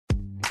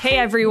Hey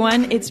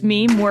everyone, it's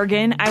me,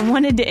 Morgan. I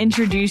wanted to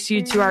introduce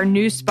you to our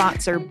new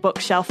sponsor,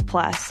 Bookshelf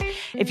Plus.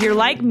 If you're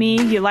like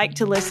me, you like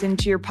to listen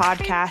to your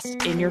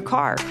podcast in your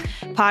car.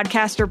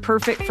 Podcasts are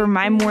perfect for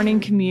my morning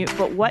commute,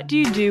 but what do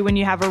you do when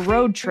you have a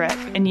road trip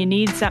and you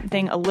need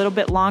something a little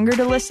bit longer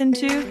to listen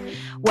to?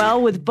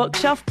 Well, with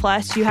Bookshelf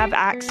Plus, you have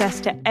access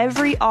to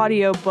every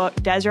audiobook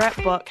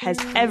Deseret Book has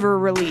ever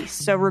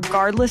released. So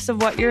regardless of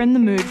what you're in the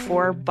mood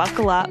for,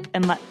 buckle up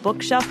and let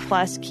Bookshelf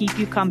Plus keep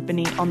you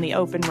company on the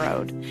open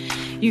road.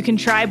 You can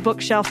try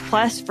Bookshelf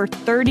Plus for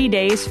 30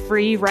 days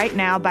free right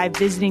now by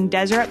visiting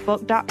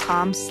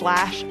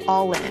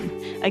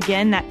DeseretBook.com/allin.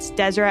 Again, that's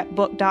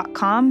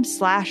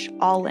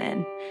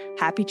DeseretBook.com/allin.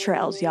 Happy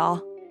trails,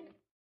 y'all.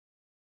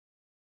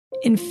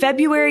 In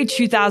February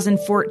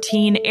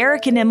 2014,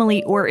 Erik and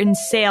Emily Orton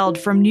sailed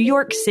from New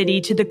York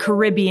City to the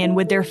Caribbean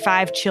with their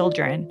 5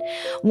 children.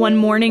 One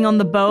morning on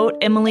the boat,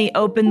 Emily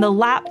opened the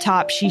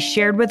laptop she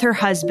shared with her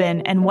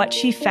husband, and what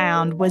she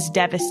found was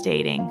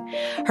devastating.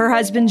 Her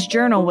husband's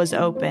journal was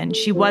open.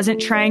 She wasn't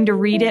trying to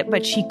read it,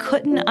 but she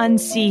couldn't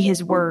unsee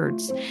his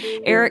words.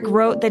 Erik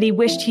wrote that he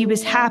wished he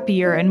was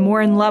happier and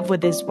more in love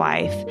with his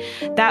wife.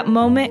 That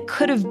moment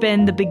could have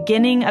been the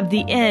beginning of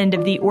the end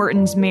of the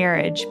Ortons'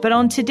 marriage, but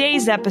on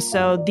today's episode,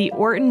 the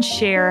Ortons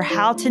share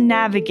how to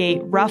navigate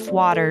rough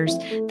waters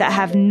that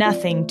have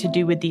nothing to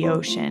do with the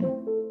ocean.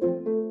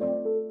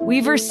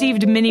 We've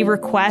received many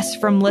requests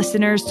from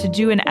listeners to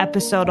do an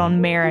episode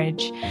on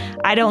marriage.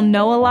 I don't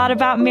know a lot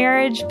about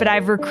marriage, but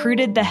I've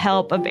recruited the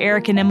help of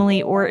Erik and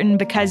Emily Orton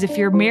because if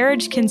your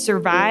marriage can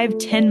survive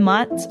 10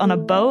 months on a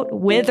boat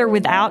with or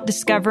without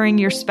discovering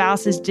your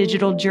spouse's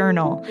digital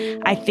journal,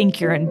 I think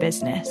you're in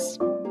business.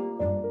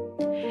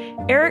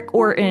 Erik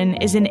Orton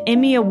is an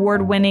Emmy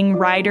Award-winning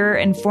writer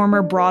and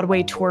former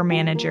Broadway tour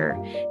manager.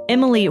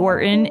 Emily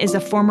Orton is a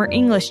former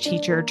English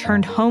teacher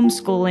turned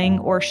homeschooling,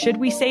 or should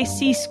we say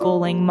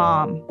c-schooling,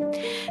 mom.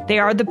 They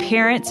are the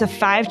parents of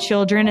 5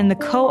 children and the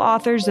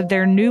co-authors of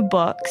their new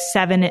book,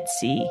 7 at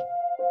Sea.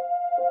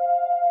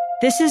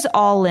 This is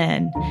All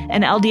In,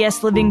 an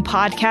LDS Living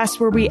podcast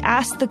where we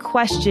ask the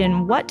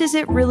question, what does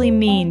it really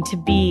mean to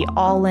be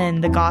all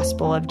in the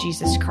gospel of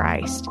Jesus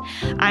Christ?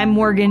 I'm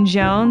Morgan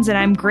Jones, and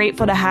I'm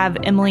grateful to have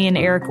Emily and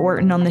Erik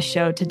Orton on the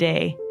show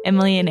today.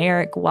 Emily and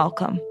Erik,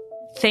 welcome.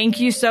 Thank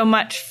you so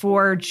much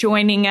for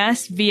joining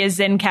us via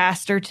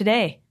Zencastr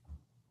today.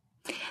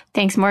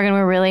 Thanks, Morgan.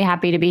 We're really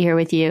happy to be here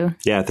with you.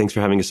 Yeah, thanks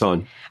for having us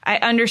on. I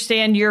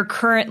understand you're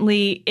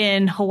currently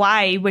in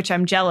Hawaii, which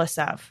I'm jealous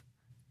of.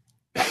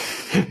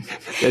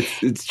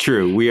 It's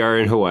true. We are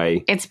in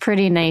Hawaii. It's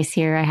pretty nice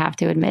here, I have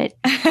to admit.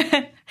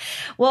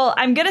 Well,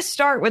 I'm going to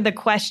start with a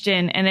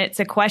question, and it's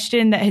a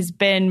question that has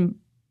been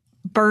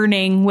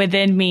burning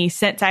within me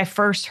since I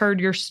first heard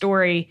your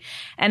story.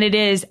 And it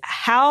is,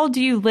 how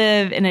do you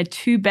live in a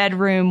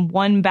 2-bedroom,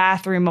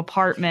 1-bathroom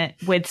apartment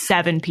with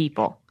 7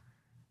 people?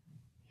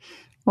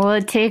 Well,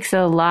 it takes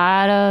a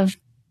lot of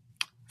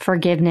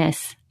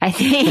forgiveness, I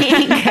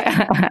think.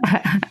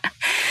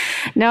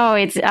 No,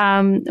 it's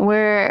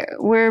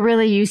we're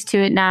really used to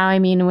it now. I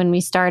mean, when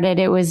we started,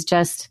 it was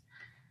just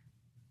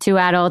 2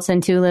 adults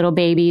and 2 little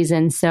babies,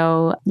 and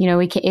so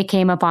it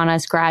came upon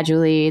us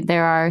gradually.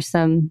 There are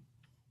some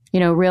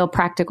real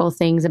practical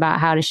things about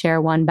how to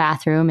share 1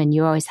 bathroom, and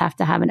you always have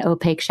to have an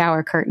opaque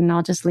shower curtain.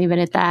 I'll just leave it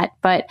at that.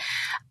 But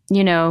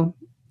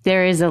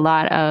there is a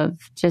lot of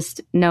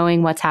just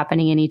knowing what's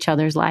happening in each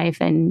other's life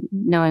and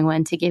knowing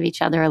when to give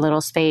each other a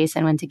little space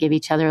and when to give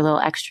each other a little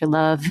extra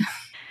love.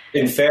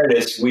 In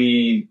fairness,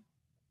 we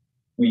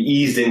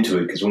eased into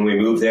it because when we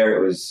moved there, it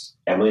was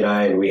Emily and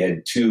I, and we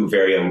had 2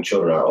 very young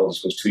children. Our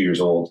oldest was 2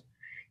 years old.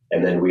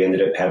 And then we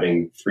ended up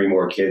having 3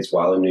 more kids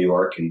while in New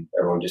York, and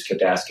everyone just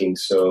kept asking,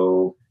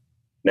 so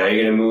now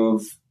you're going to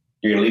move,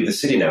 you're going to leave the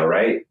city now,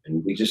 right?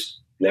 And we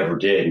just never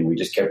did. And we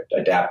just kept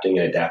adapting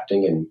and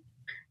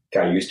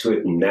got used to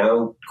it. And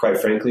now, quite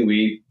frankly,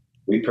 we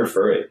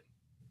prefer it.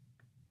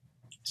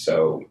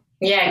 So...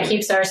 yeah, it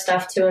keeps our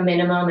stuff to a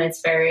minimum.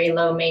 It's very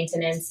low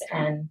maintenance,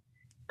 and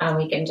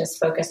we can just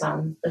focus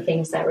on the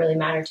things that really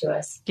matter to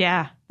us.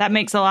 Yeah, that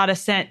makes a lot of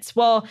sense.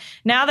 Well,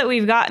 now that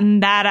we've gotten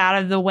that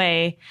out of the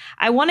way,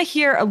 I want to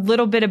hear a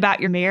little bit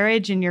about your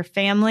marriage and your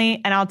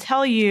family. And I'll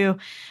tell you,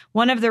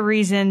 one of the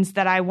reasons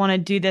that I want to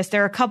do this,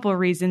 there are a couple of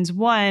reasons.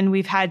 One,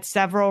 we've had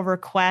several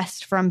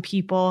requests from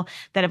people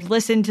that have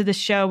listened to the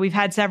show. We've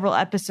had several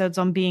episodes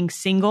on being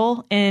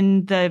single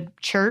in the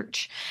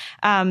church.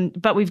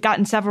 But we've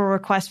gotten several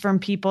requests from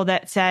people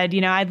that said,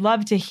 I'd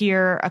love to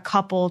hear a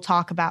couple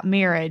talk about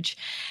marriage.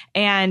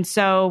 And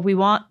so we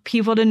want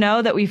people to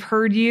know that we've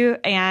heard you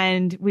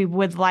and we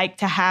would like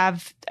to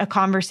have a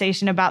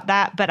conversation about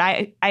that. But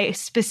I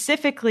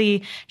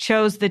specifically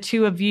chose the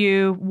 2 of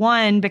you,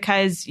 one,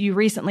 because you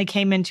recently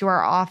came into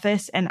our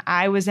office and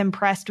I was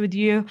impressed with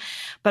you,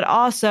 but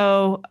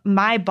also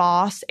my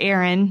boss,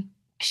 Erin,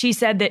 she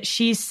said that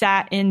she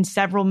sat in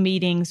several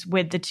meetings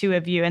with the 2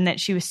 of you and that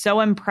she was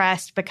so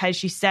impressed because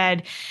she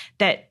said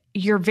that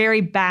you're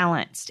very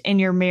balanced in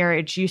your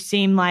marriage. You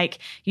seem like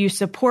you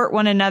support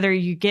one another.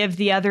 You give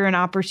the other an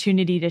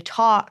opportunity to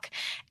talk.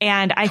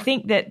 And I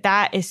think that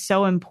that is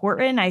so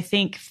important. I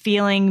think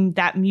feeling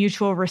that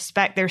mutual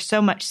respect, there's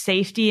so much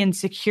safety and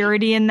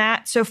security in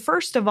that. So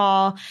first of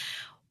all,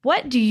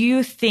 what do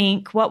you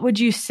think, what would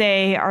you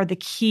say are the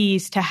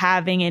keys to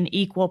having an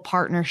equal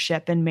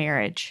partnership in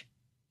marriage?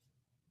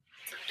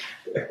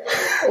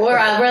 We're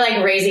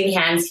like raising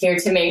hands here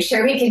to make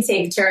sure we can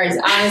take turns.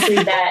 Honestly,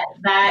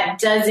 that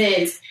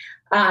doesn't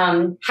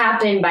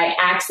happen by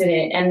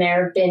accident. And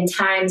there have been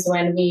times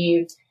when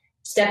we've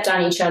stepped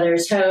on each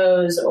other's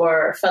toes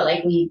or felt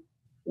like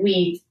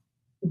we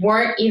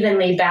weren't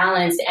evenly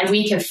balanced, and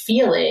we could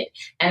feel it.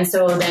 And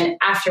so then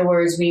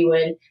afterwards we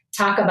would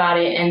talk about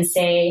it and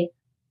say,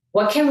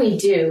 what can we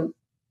do?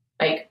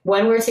 Like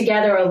when we're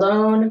together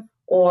alone,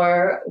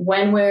 or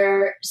when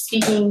we're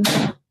speaking,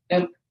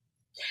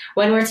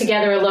 when we're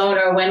together alone,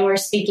 or when we're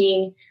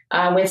speaking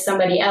with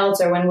somebody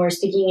else, or when we're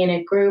speaking in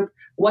a group,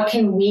 what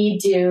can we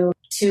do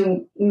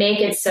to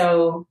make it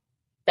so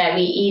that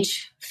we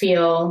each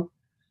feel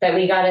that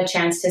we got a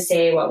chance to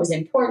say what was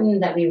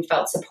important, that we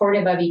felt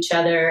supportive of each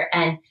other.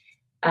 And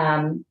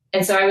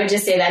so I would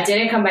just say that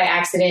didn't come by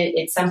accident.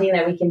 It's something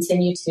that we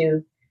continue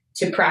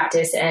to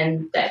practice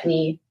and that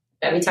we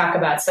talk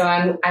about. So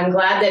I'm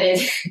glad that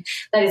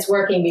it's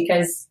working,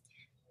 because,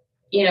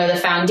 the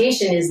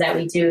foundation is that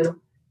we do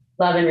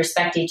love and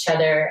respect each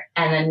other.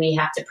 And then we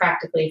have to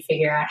practically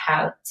figure out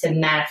how to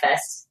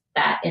manifest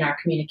that in our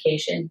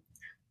communication.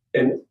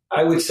 And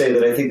I would say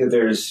that I think that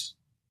there's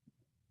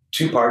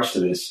two parts to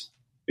this.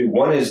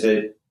 One is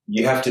that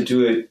you have to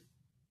do it.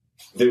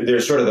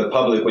 There's sort of the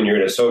public when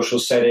you're in a social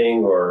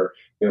setting, or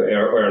in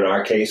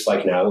our case,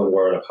 like now when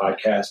we're on a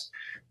podcast,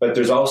 but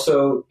there's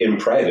also in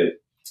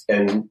private.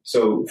 And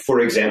so,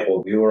 for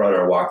example, we were on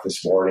our walk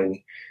this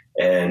morning,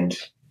 and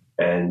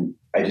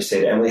I just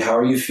say to Emily, how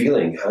are you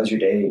feeling? How's your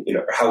day?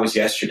 How was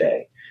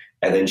yesterday?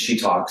 And then she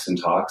talks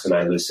and talks, and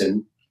I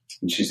listen,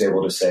 and she's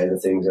able to say the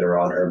things that are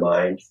on her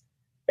mind.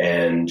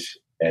 And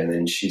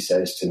then she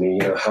says to me,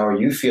 how are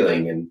you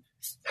feeling? And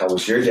how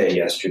was your day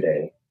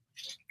yesterday?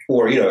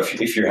 Or,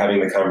 if you're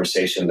having the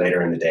conversation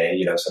later in the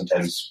day,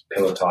 sometimes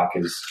pillow talk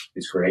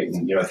is great.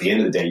 And, at the end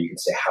of the day, you can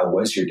say, how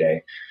was your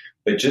day?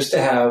 But just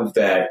to have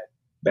that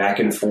back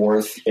and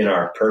forth in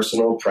our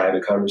personal,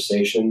 private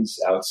conversations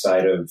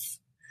outside of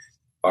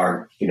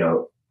our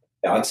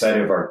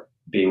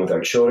being with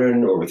our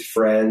children or with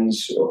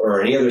friends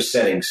or any other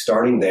setting,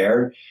 starting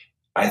there,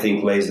 I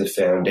think lays the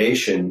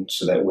foundation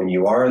so that when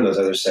you are in those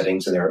other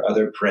settings and there are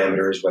other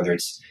parameters, whether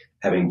it's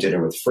having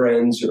dinner with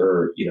friends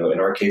or, in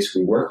our case,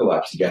 we work a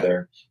lot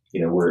together,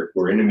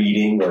 we're in a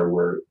meeting or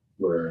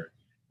we're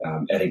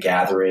at a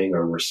gathering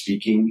or we're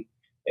speaking.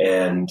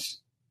 And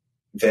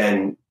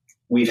then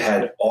we've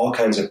had all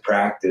kinds of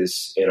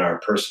practice in our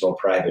personal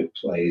private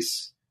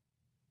place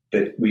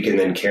that we can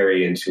then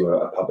carry into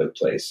a public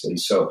place. And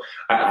so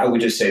I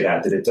would just say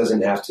that it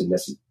doesn't have to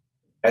necessarily,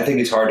 I think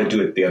it's hard to do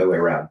it the other way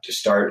around, to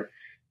start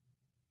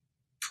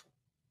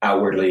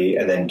outwardly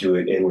and then do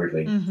it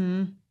inwardly.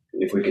 Mm-hmm.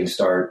 If we can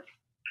start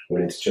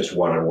when it's just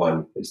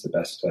one-on-one is the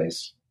best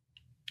place.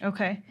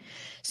 Okay.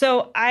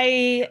 So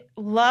I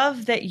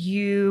love that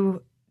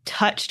you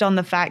touched on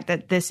the fact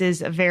that this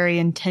is a very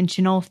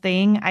intentional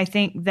thing. I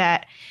think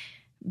that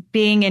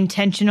being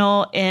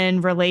intentional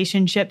in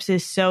relationships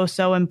is so,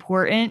 so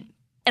important.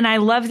 And I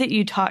love that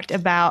you talked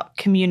about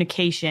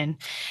communication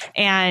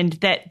and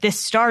that this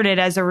started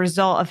as a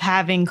result of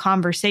having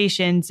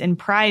conversations in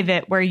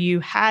private where you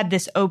had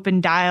this open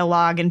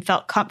dialogue and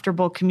felt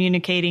comfortable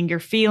communicating your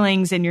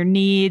feelings and your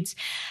needs.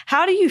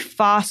 How do you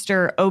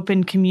foster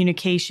open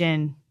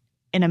communication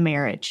in a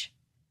marriage?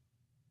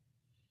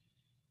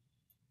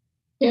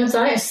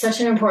 That is such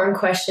an important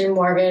question,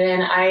 Morgan.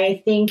 And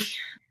I think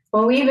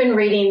when we've been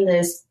reading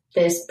this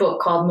book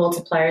called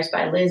Multipliers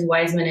by Liz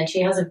Wiseman, and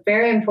she has a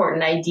very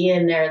important idea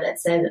in there that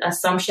says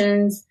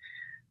assumptions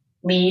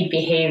lead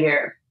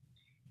behavior.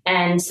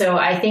 And so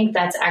I think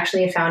that's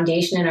actually a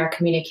foundation in our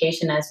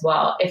communication as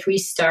well. If we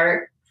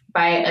start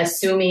by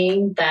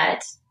assuming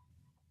that,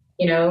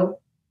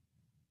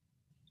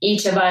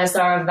 each of us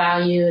are of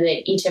value,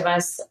 that each of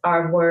us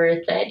are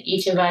worth, that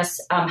each of us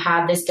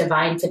have this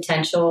divine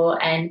potential.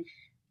 And,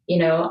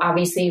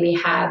 obviously we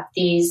have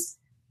these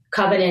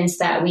covenants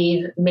that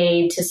we've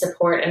made to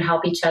support and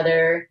help each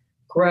other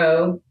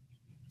grow.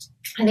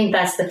 I think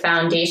that's the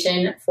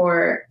foundation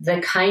for the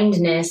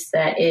kindness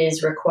that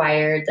is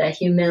required, the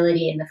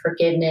humility and the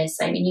forgiveness.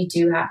 I mean, you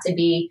do have to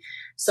be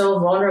so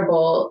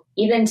vulnerable,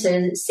 even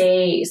to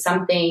say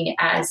something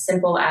as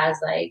simple as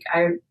like,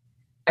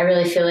 I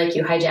really feel like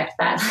you hijacked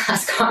that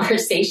last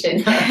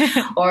conversation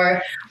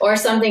or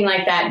something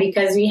like that,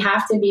 because we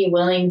have to be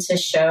willing to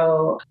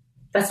show.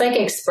 That's like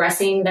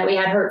expressing that we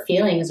had hurt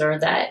feelings or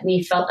that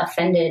we felt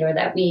offended or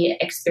that we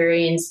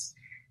experienced,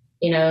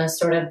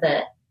 sort of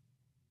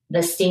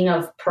the sting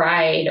of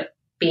pride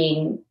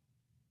being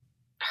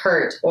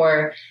hurt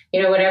or,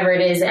 whatever it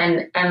is.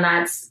 And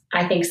that's,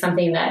 I think,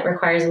 something that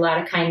requires a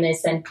lot of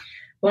kindness. And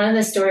one of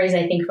the stories,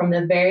 I think, from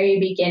the very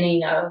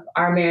beginning of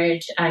our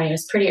marriage, I mean, it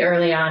was pretty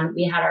early on.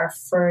 We had our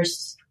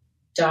first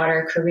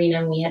daughter, Karina,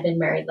 and we had been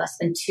married less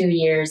than 2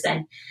 years.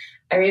 And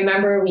I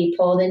remember we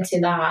pulled into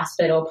the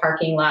hospital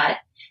parking lot,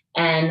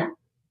 and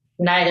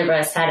neither of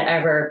us had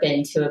ever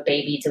been to a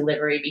baby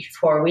delivery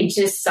before. We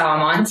just saw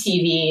them on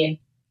TV.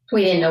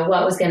 We didn't know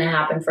what was going to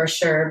happen for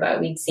sure, but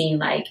we'd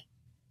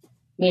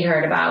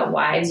heard about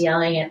wives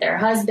yelling at their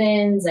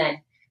husbands and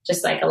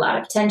just like a lot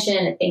of tension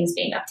and things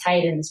being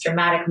uptight in this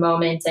dramatic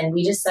moment. And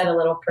we just said a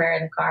little prayer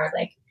in the car,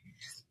 like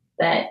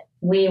that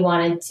we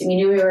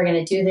knew we were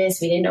going to do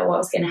this. We didn't know what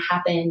was going to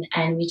happen.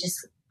 And we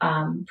just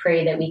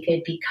prayed that we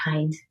could be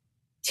kind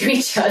to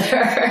each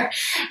other.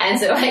 And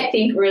so I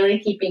think really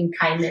keeping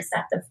kindness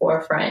at the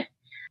forefront,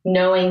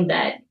 knowing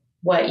that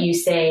what you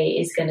say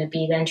is going to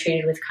be then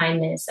treated with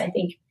kindness. I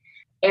think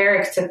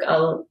Erik took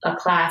a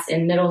class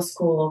in middle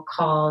school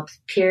called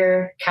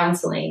peer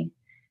counseling,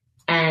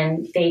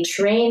 and they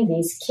trained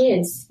these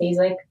kids, these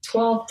like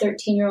 12,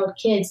 13-year-old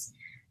kids,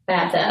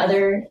 that the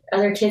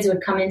other kids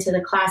would come into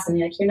the class and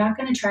be like, you're not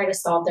going to try to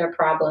solve their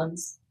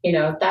problems. You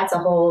know, that's a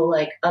whole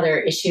like other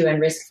issue and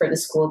risk for the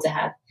school to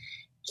have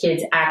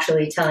kids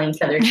actually telling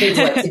other kids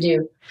what to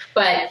do.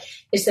 But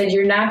it said,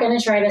 you're not going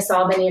to try to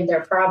solve any of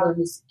their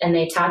problems. And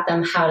they taught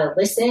them how to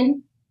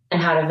listen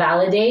and how to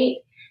validate.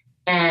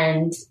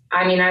 And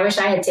I mean, I wish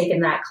I had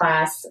taken that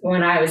class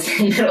when I was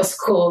in middle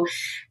school,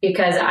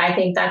 because I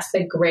think that's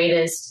the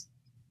greatest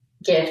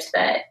gift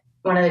that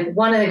one of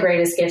the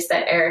greatest gifts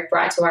that Erik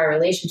brought to our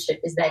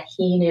relationship is that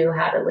he knew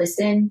how to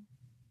listen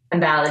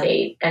and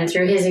validate. And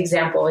through his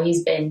example,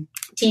 he's been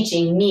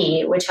teaching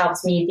me, which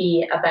helps me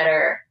be a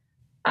better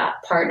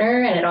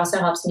partner. And it also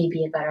helps me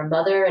be a better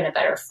mother and a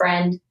better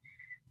friend.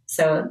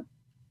 So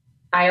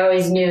I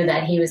always knew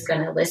that he was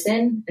going to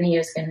listen, and he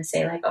was going to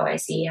say like, oh, I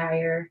see how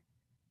you're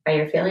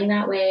feeling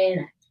that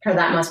way, or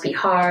that must be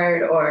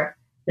hard, or,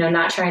 you know,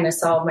 not trying to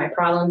solve my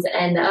problems.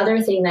 And the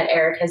other thing that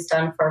Erik has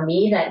done for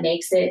me that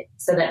makes it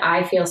so that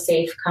I feel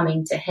safe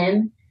coming to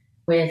him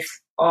with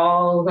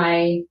all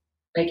my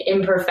like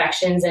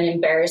imperfections and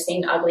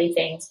embarrassing, ugly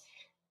things,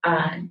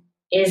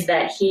 is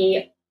that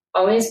he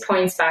always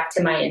points back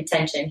to my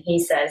intention. He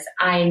says,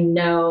 I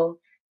know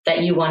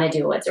that you want to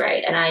do what's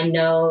right, and I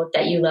know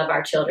that you love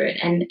our children.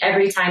 And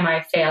every time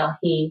I fail,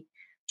 he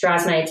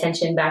draws my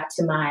attention back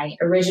to my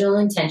original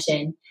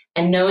intention,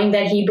 and knowing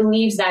that he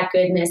believes that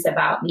goodness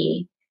about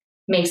me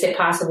makes it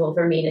possible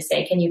for me to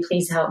say, can you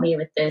please help me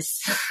with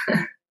this,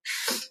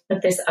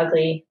 with this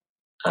ugly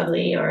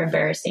or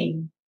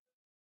embarrassing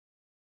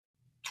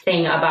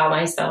thing about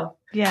myself.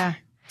 Yeah.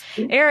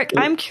 Erik,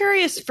 I'm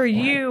curious for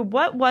you,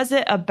 what was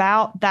it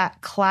about that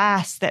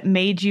class that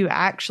made you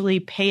actually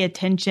pay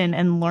attention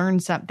and learn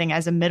something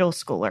as a middle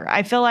schooler?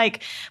 I feel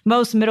like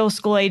most middle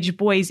school age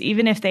boys,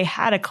 even if they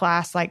had a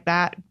class like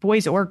that,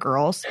 boys or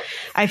girls,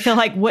 I feel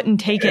like wouldn't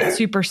take it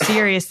super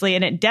seriously,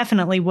 and it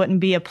definitely wouldn't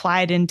be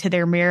applied into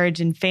their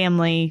marriage and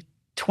family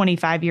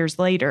 25 years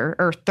later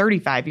or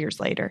 35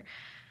 years later.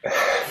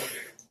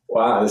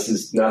 Wow, this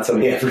is not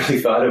something I've really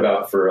thought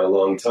about for a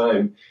long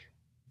time.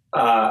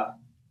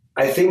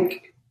 I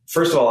think,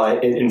 first of all,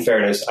 in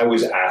fairness, I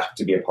was asked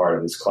to be a part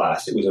of this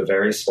class. It was a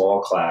very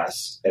small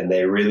class, and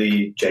they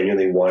really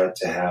genuinely wanted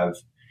to have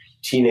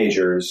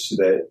teenagers so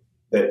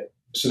that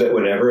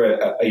whenever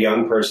a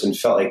young person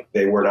felt like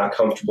they were not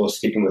comfortable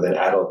speaking with an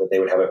adult, that they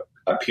would have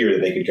a peer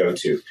that they could go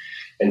to.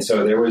 And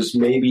so there was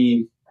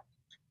maybe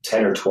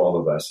 10 or 12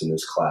 of us in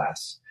this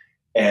class.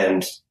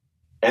 And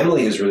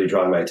Emily has really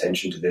drawn my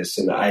attention to this,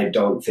 and I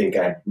don't think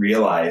I'd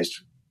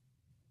realized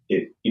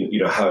it,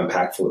 how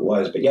impactful it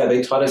was. But yeah,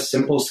 they taught us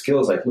simple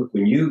skills like, look,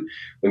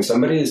 when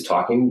somebody is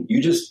talking,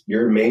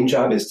 your main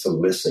job is to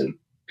listen.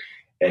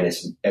 And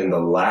the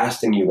last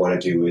thing you want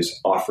to do is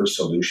offer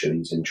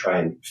solutions and try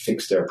and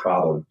fix their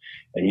problem.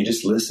 And you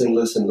just listen.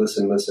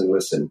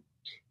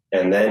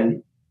 And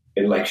then,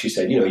 and like she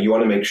said, you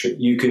want to make sure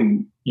you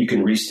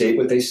can restate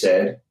what they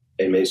said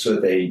and make so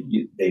that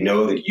they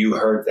know that you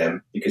heard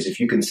them. Because if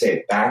you can say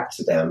it back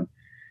to them,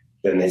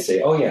 then they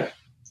say, oh yeah,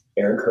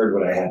 Erik heard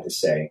what I had to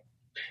say.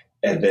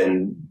 And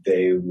then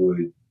they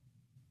would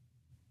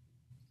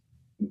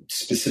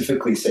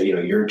specifically say,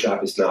 your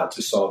job is not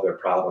to solve their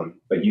problem,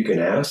 but you can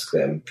ask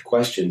them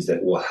questions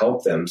that will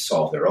help them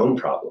solve their own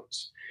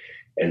problems.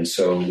 And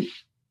so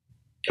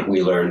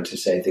we learned to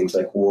say things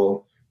like,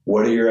 well,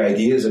 what are your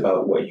ideas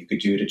about what you could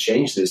do to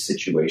change this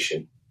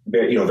situation?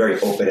 Very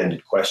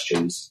open-ended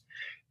questions,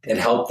 and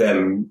help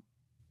them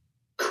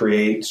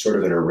create sort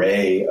of an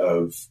array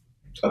of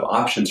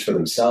options for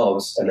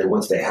themselves. And then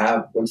once they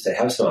have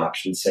some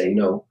options, say,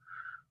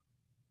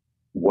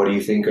 what do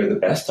you think are the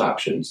best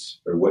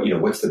options, or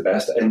what's the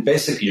best? And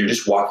basically you're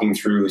just walking them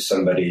through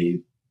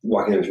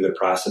the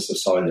process of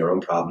solving their own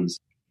problems.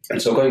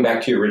 And so going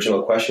back to your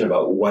original question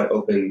about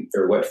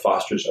what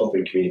fosters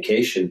open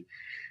communication,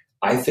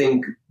 I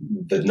think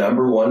the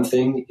number one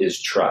thing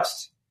is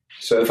trust.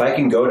 So if I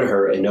can go to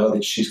her and know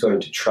that she's going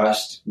to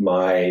trust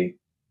my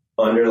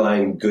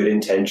underlying good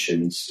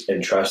intentions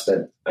and trust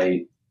that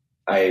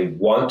I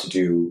want to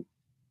do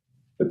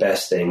the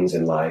best things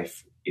in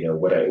life,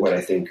 what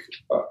I think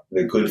are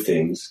the good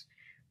things,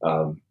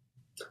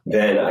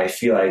 then I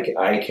feel like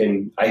I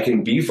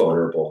can be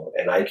vulnerable,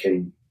 and I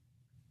can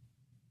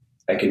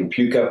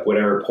puke up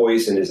whatever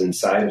poison is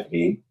inside of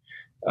me.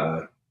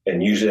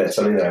 And usually that's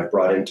something that I've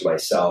brought into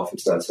myself.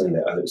 It's not something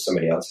that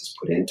somebody else has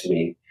put into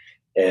me.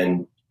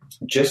 And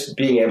just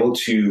being able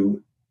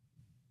to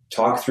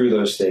talk through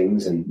those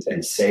things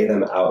and say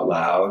them out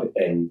loud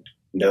and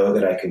know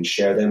that I can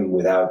share them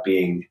without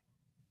being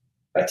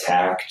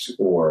attacked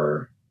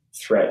or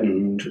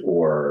threatened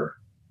or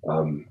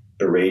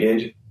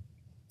berated.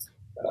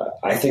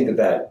 I think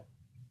that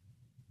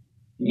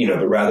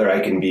but rather I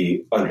can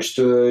be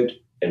understood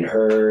and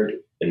heard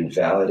and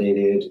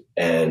validated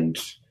and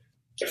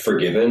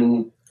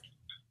forgiven.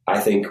 I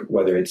think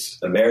whether it's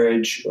a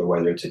marriage or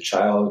whether it's a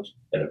child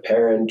and a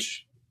parent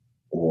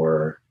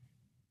or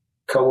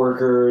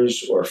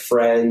coworkers or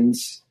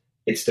friends,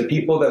 it's the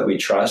people that we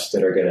trust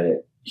that are going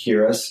to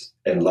hear us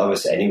and love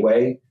us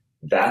anyway.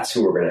 That's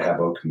who we're going to have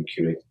open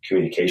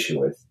communication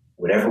with.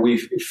 Whenever we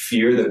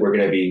fear that we're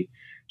going to be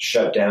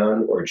shut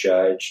down or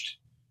judged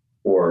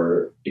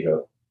or,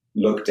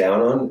 looked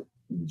down on,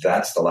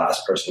 that's the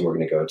last person we're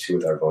going to go to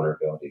with our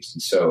vulnerabilities.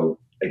 And so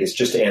I guess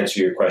just to answer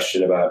your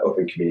question about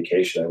open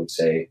communication, I would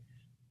say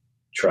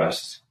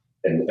trust.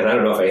 And I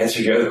don't know if I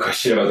answered your other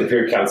question about the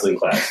peer counseling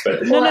class,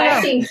 but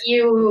I think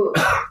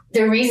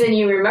the reason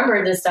you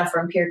remember this stuff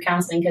from peer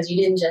counseling, because you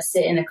didn't just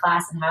sit in a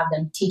class and have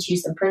them teach you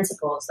some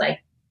principles. Like,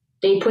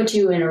 they put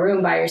you in a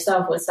room by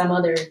yourself with some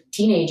other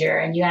teenager,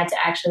 and you had to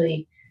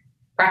actually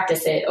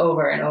practice it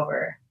over and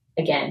over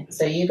again.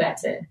 So you got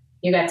to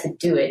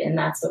do it, and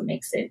that's what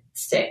makes it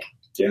stick.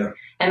 Yeah.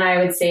 And I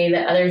would say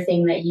the other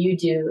thing that you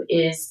do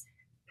is,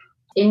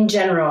 in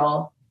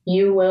general,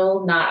 you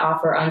will not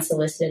offer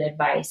unsolicited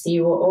advice.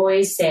 You will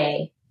always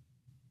say,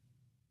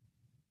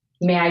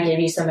 may I give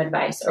you some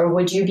advice? Or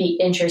would you be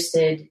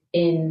interested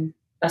in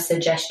a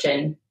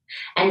suggestion?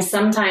 And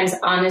sometimes,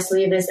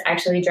 honestly, this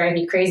actually drives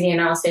me crazy. And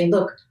I'll say,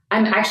 look,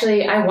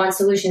 I want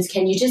solutions.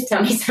 Can you just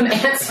tell me some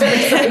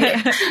answers?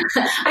 Like,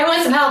 I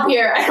want some help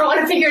here. I don't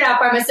want to figure it out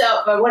by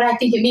myself, but what I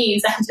think it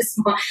means,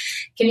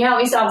 can you help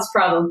me solve this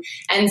problem?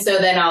 And so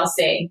then I'll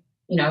say,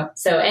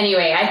 so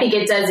anyway, I think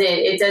it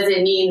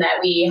doesn't mean that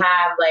we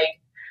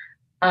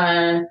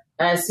have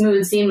a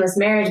smooth, seamless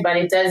marriage, but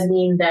it does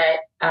mean that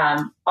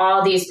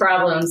all these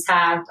problems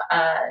have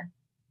a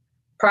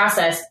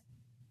process,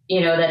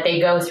 that they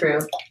go through.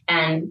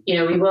 And,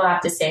 we will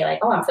have to say, like,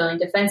 oh, I'm feeling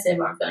defensive,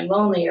 or I'm feeling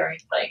lonely, or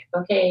like,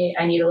 okay,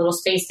 I need a little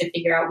space to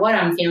figure out what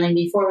I'm feeling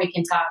before we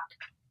can talk.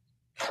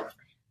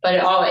 But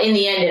in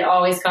the end, it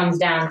always comes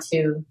down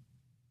to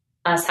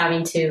us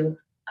having to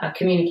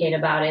communicate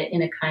about it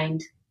in a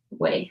kind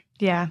way.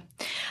 Yeah.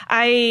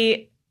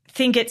 I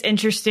think it's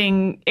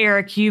interesting,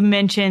 Erik, you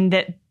mentioned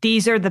that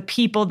these are the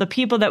people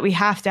that we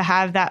have to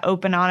have that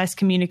open, honest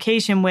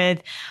communication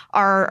with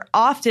are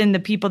often the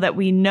people that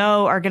we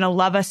know are going to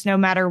love us no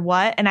matter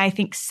what. And I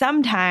think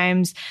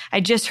sometimes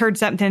I just heard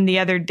something the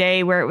other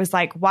day where it was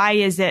like, why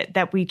is it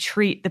that we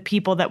treat the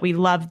people that we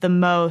love the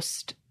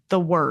most the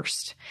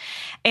worst?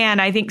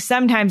 And I think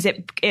sometimes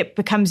it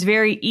becomes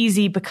very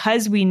easy,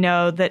 because we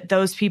know that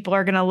those people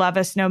are going to love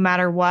us no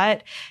matter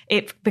what.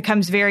 It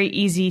becomes very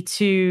easy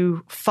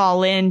to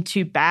fall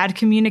into bad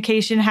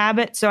communication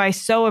habits. So I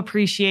so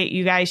appreciate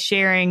you guys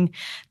sharing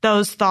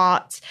those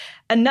thoughts.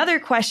 Another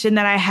question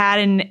that I had,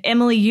 and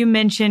Emily, you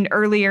mentioned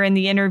earlier in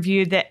the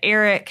interview that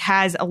Erik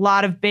has a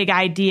lot of big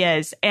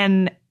ideas,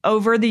 and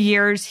over the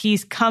years,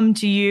 he's come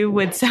to you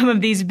with some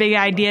of these big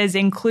ideas,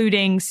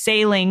 including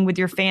sailing with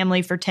your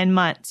family for 10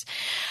 months.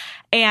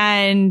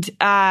 And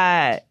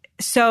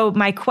so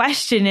my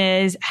question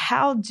is,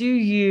 how do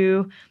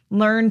you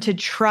learn to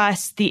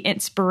trust the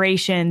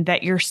inspiration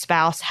that your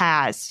spouse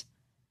has?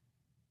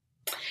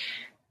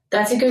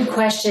 That's a good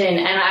question.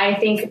 And I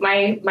think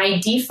my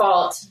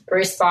default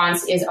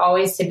response is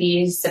always to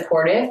be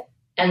supportive.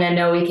 And then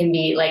know we can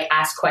be like,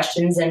 ask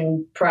questions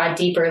and prod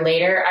deeper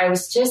later. I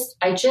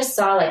just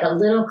saw like a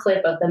little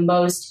clip of the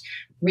most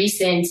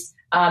recent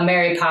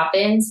Mary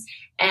Poppins,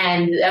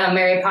 and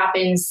Mary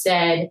Poppins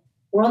said,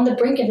 "We're on the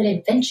brink of an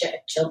adventure,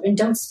 children.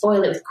 Don't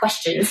spoil it with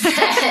questions."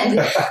 And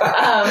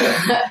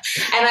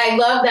I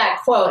love that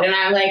quote. And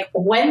I'm like,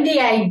 when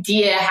the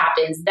idea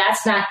happens,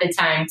 that's not the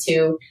time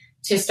to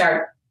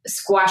start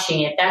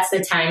squashing it. That's the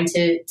time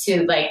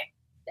to like,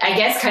 I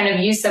guess, kind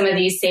of use some of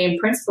these same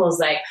principles,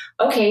 like,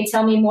 okay,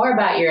 tell me more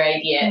about your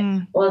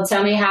idea. Well,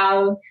 tell me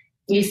how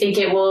you think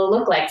it will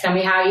look like. Tell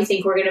me how you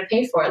think we're going to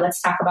pay for it.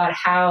 Let's talk about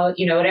how,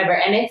 whatever.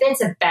 And if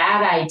it's a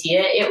bad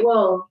idea, it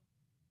will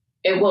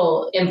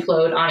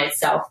implode on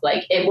itself.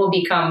 Like, it will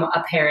become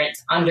apparent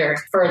under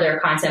further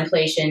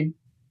contemplation.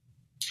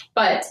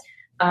 But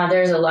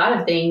there's a lot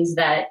of things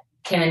that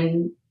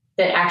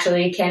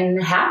actually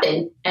can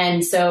happen.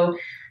 And so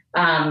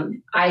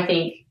I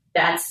think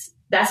that's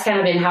kind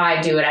of been how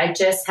I do it. I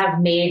just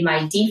have made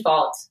my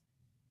default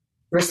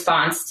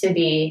response to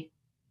be,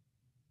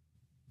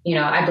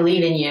 I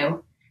believe in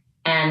you,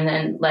 and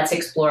then let's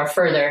explore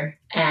further.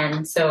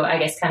 And so I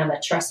guess kind of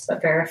a trust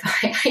but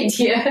verify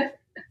idea.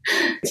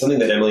 Something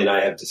that Emily and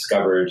I have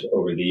discovered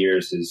over the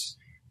years is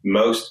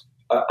most,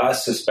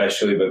 us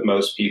especially, but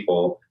most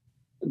people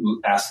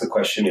ask the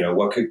question,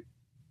 what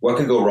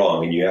could go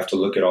wrong? And you have to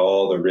look at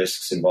all the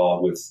risks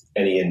involved with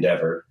any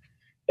endeavor.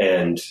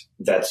 And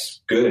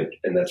that's good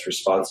and that's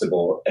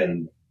responsible.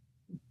 And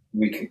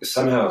we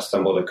somehow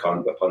stumbled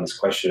upon this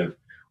question of,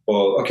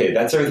 well, okay,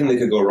 that's everything that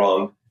could go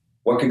wrong.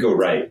 What could go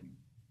right?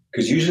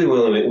 Because usually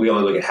we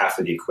only look at half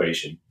of the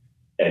equation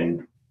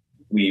and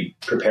we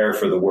prepare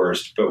for the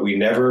worst, but we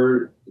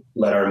never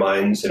let our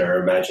minds and our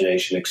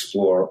imagination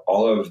explore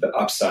all of the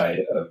upside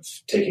of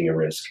taking a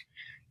risk.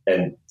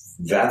 And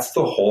that's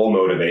the whole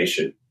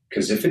motivation.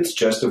 Because if it's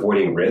just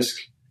avoiding risk,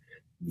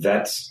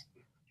 that's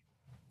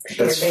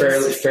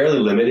fairly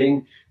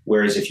limiting.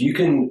 Whereas if you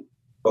can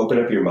open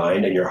up your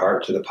mind and your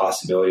heart to the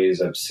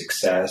possibilities of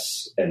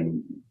success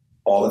and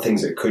all the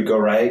things that could go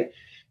right,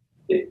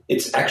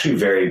 it's actually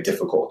very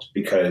difficult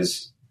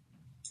because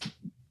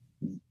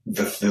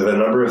the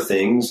number of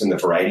things and the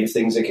variety of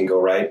things that can go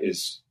right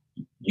is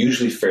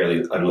usually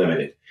fairly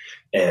unlimited.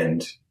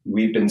 And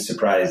we've been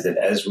surprised that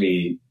as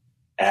we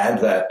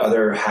add that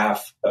other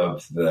half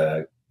of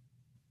the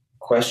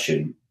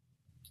question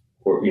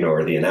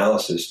or the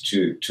analysis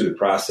to the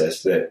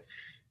process, that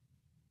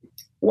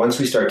once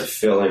we start to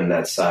fill in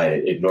that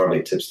side, it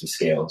normally tips the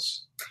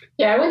scales.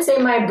 Yeah, I would say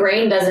my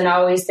brain doesn't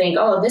always think,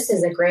 oh, this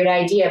is a great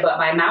idea, but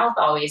my mouth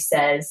always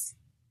says,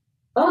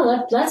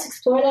 oh, let's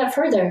explore that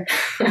further.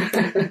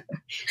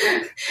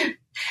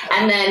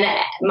 And then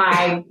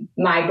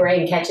my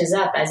brain catches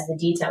up as the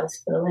details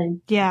fill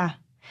in. Yeah.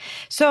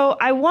 So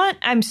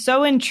I'm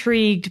so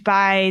intrigued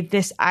by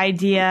this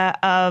idea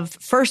of,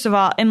 first of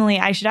all, Emily,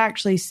 I should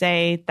actually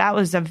say that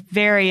was a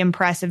very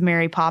impressive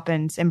Mary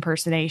Poppins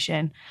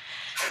impersonation.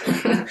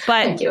 But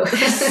Thank you.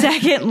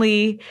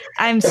 Secondly,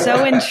 I'm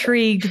so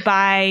intrigued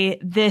by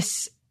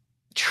this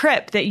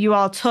trip that you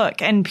all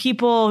took, and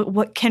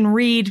people can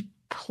read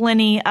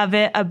plenty of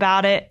it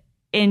about it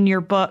in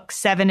your book,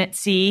 7 at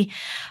Sea.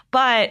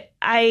 But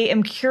I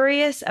am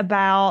curious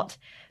about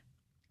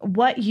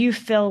what you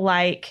feel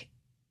like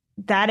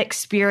that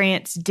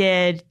experience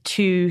did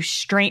to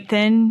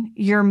strengthen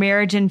your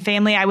marriage and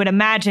family. I would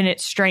imagine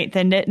it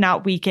strengthened it,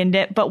 not weakened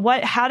it.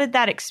 But how did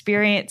that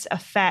experience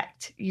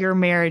affect your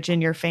marriage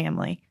and your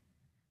family?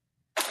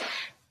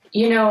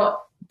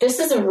 This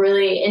is a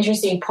really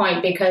interesting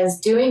point, because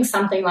doing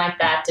something like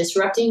that,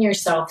 disrupting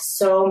yourself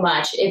so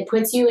much, it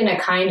puts you in a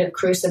kind of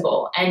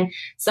crucible. And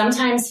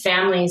sometimes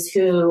families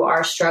who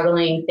are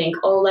struggling think,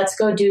 oh, let's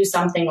go do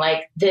something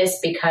like this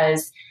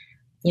because,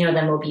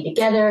 then we'll be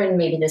together and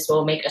maybe this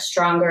will make us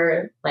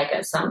stronger, like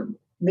some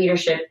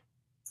leadership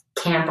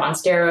camp on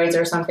steroids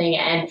or something.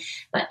 And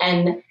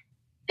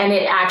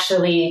it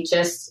actually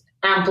just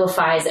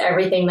amplifies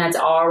everything that's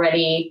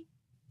already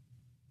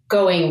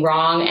going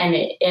wrong. And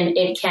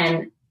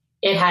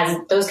it has,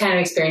 those kind of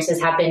experiences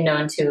have been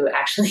known to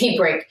actually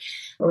break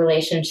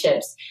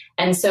relationships.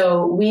 And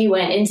so we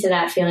went into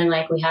that feeling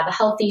like we have a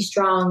healthy,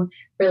 strong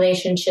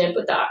relationship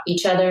with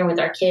each other and with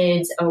our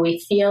kids. And we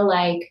feel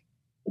like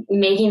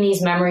making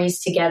these memories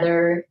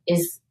together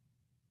is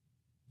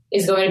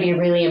going to be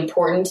really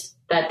important,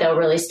 that they'll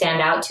really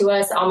stand out to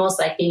us, almost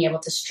like being able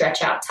to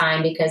stretch out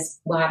time, because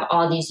we'll have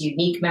all these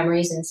unique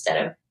memories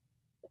instead of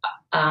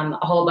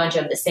a whole bunch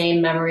of the same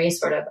memories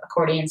sort of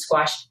accordion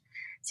squashed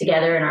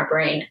together in our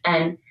brain.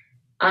 And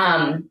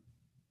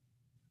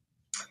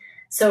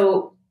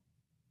so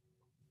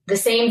the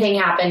same thing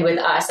happened with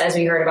us, as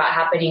we heard about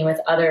happening with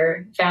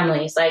other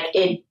families, like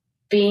it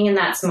being in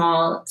that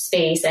small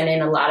space and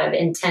in a lot of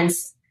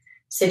intense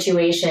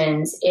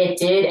situations. It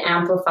did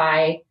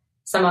amplify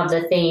some of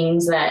the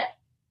things that,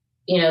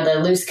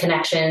 the loose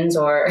connections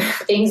or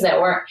things that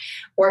weren't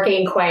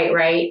working quite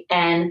right.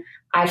 And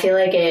I feel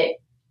like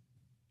it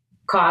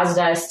caused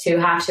us to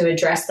have to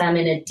address them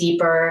in a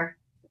deeper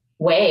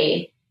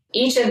way.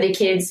 Each of the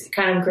kids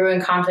kind of grew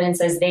in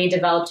confidence as they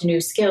developed new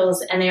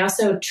skills, and they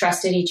also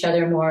trusted each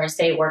other more as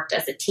they worked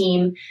as a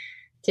team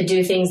to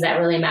do things that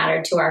really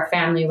mattered to our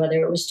family,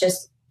 whether it was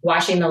just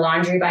washing the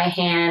laundry by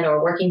hand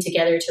or working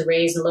together to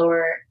raise and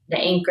lower the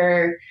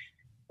anchor,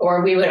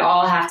 or we would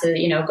all have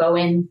to, go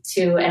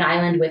into an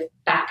island with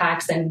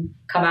backpacks and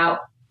come out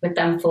with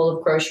them full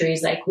of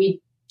groceries. Like,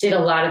 we did a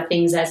lot of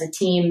things as a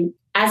team.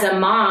 As a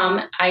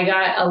mom, I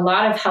got a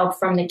lot of help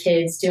from the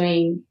kids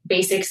doing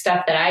basic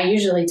stuff that I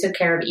usually took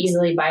care of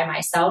easily by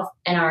myself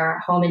in our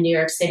home in New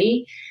York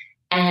City.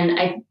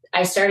 And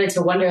I started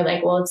to wonder,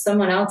 like, well, if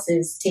someone else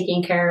is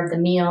taking care of the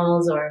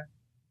meals or,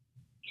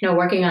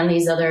 working on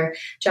these other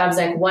jobs,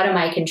 like, what am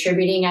I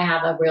contributing? I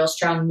have a real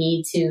strong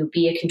need to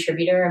be a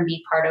contributor and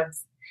be part of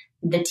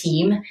the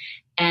team.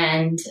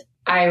 And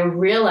I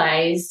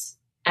realized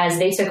as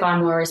they took on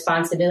more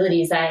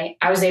responsibilities, I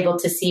was able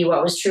to see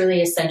what was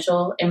truly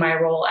essential in my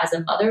role as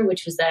a mother,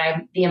 which was that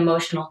I'm the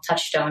emotional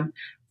touchstone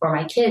for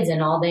my kids.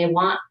 And all they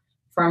want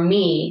from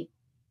me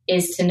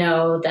is to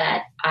know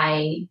that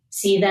I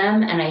see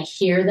them and I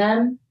hear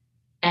them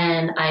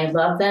and I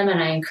love them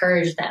and I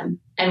encourage them.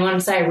 And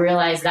once I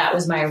realized that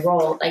was my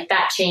role, like,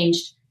 that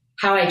changed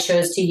how I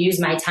chose to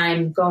use my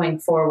time going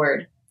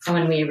forward.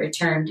 when we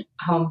returned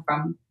home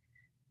from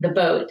the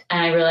boat.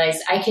 And I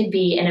realized I could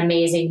be an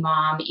amazing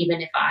mom,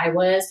 even if I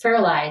was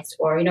paralyzed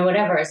or,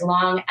 whatever, as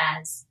long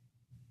as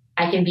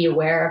I can be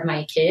aware of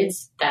my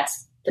kids.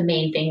 That's the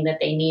main thing that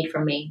they need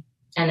from me.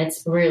 And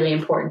it's really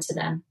important to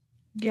them.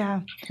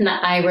 Yeah. And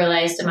I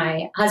realized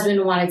my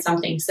husband wanted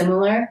something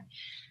similar.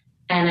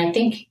 And I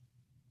think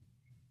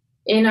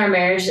in our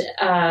marriage,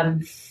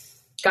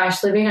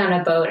 living on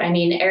a boat,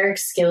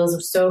 Eric's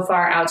skills so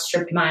far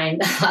outstripped mine.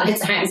 A lot of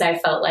times I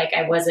felt like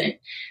I wasn't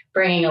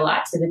bringing a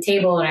lot to the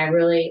table, and I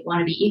really want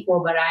to be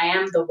equal, but I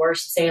am the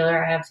worst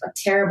sailor. I have a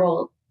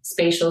terrible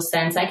spatial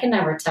sense. I can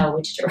never tell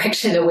which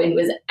direction the wind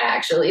was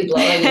actually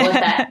blowing, what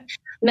that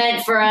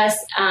meant for us.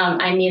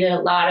 I needed a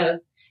lot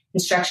of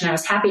instruction. I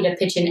was happy to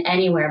pitch in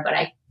anywhere, but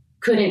I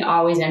couldn't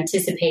always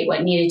anticipate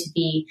what needed to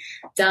be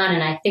done.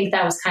 And I think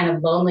that was kind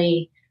of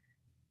lonely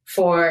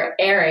for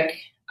Erik,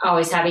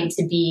 always having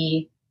to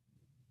be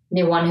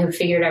the one who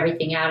figured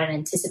everything out and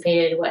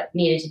anticipated what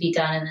needed to be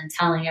done and then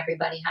telling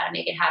everybody how to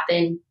make it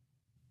happen.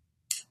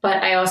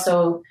 But I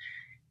also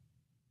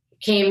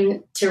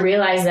came to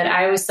realize that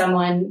I was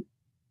someone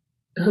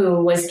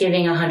who was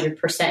giving 100%,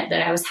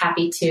 that I was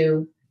happy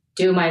to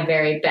do my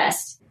very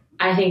best.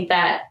 I think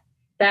that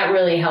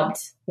really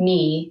helped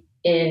me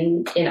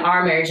in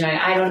our marriage. And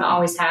I don't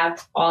always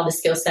have all the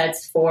skill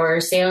sets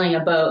for sailing a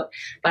boat,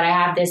 but I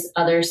have this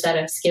other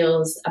set of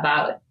skills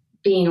about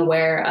being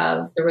aware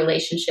of the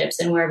relationships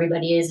and where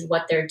everybody is and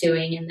what they're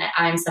doing, and that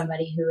I'm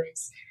somebody who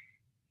is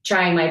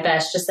trying my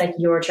best, just like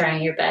you're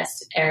trying your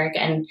best, Erik.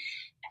 And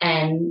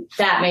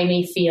that made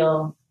me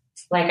feel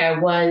like I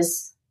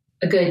was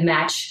a good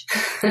match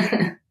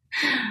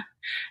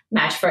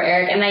for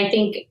Erik. And I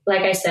think,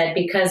 like I said,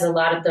 because a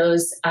lot of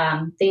those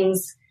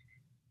things,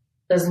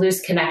 those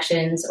loose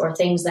connections or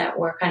things that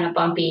were kind of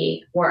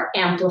bumpy, were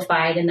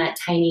amplified in that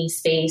tiny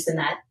space and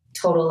that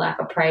total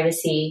lack of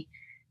privacy.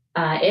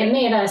 It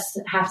made us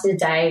have to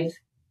dive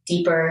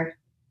deeper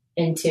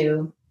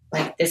into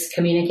like this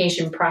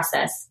communication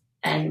process.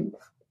 And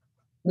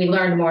we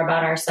learned more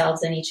about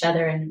ourselves and each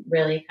other, and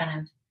really kind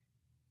of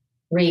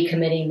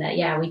recommitting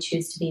that, we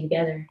choose to be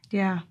together.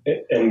 Yeah.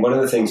 And one of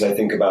the things I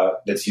think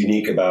about that's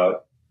unique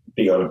about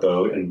being on a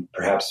boat, and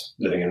perhaps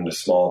living in a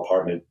small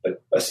apartment,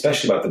 but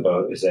especially about the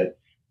boat, is that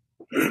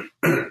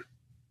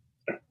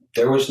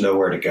there was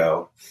nowhere to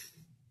go.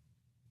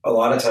 A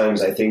lot of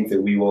times I think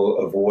that we will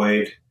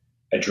avoid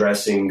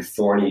addressing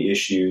thorny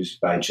issues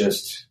by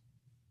just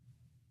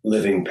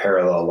living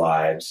parallel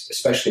lives,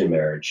 especially in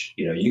marriage.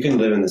 You can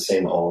live in the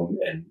same home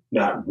and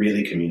not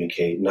really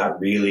communicate, not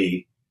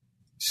really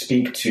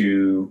speak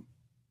to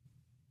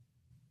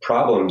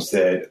problems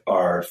that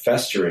are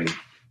festering.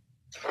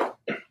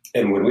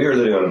 And when we were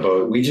living on a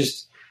boat,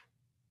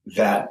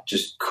 that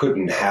just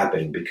couldn't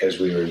happen because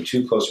we were in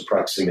too close a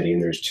proximity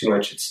and there's too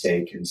much at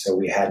stake. And so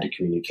we had to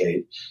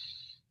communicate.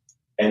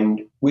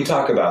 And we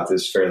talk about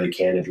this fairly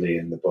candidly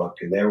in the book.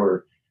 And there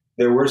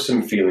were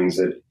some feelings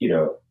that,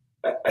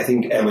 I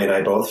think Emily and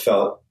I both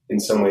felt in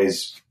some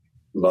ways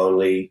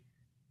lonely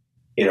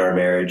in our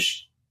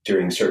marriage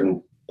during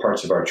certain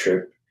parts of our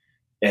trip.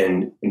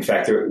 And in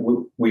fact,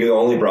 we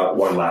only brought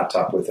one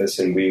laptop with us,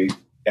 and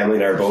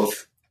Emily and I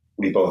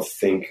we both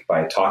think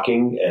by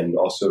talking and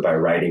also by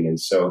writing. And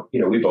so,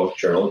 we both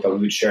journaled, but we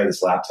would share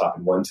this laptop.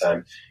 And one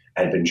time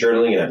I'd been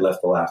journaling and I'd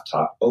left the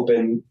laptop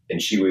open,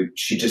 and she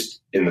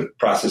just, in the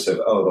process of,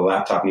 the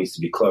laptop needs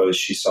to be closed,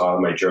 she saw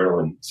my journal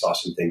and saw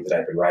some things that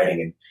I'd been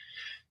writing, and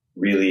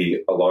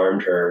really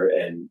alarmed her.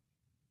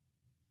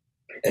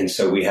 And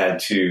so we had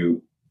to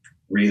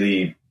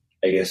really,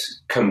 I guess,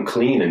 come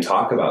clean and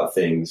talk about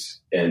things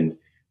and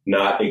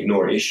not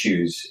ignore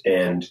issues.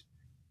 And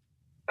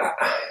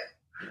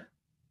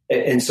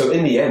so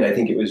in the end, I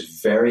think it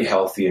was very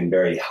healthy and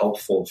very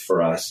helpful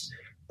for us.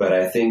 But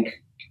I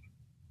think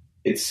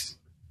here's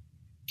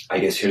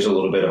a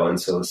little bit of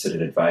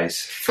unsolicited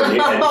advice for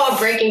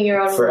breaking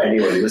your own for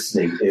anyone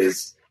listening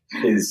is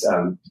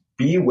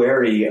be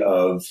wary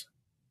of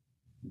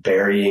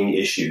burying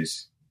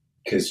issues,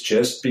 because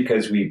just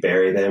because we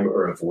bury them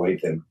or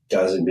avoid them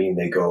doesn't mean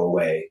they go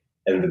away.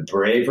 And the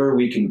braver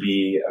we can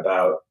be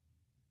about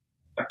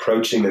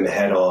approaching them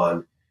head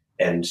on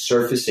and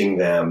surfacing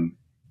them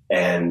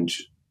and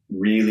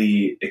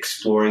really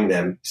exploring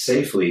them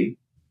safely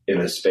in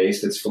a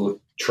space that's full of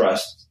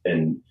trust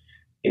and,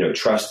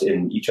 trust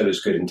in each other's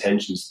good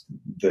intentions,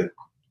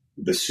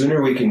 the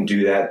sooner we can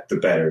do that, the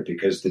better,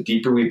 because the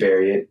deeper we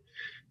bury it,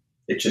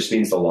 it just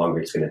means the longer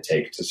it's going to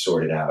take to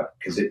sort it out,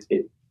 because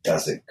it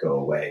doesn't go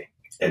away.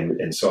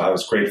 And so I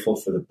was grateful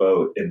for the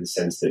boat in the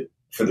sense that,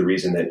 for the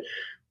reason that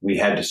we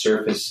had to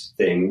surface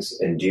things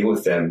and deal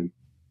with them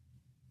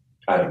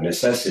out of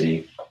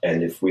necessity.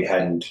 And if we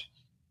hadn't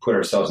put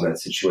ourselves in that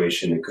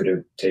situation, it could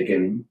have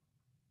taken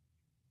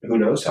who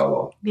knows how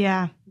long.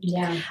 Yeah.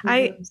 Yeah.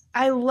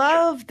 I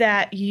love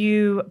that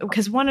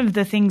because one of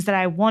the things that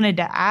I wanted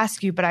to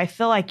ask you, but I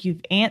feel like you've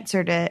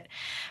answered it.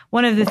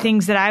 One of the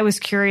things that I was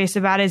curious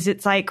about is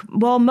it's like,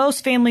 well,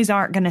 most families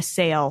aren't going to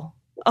sail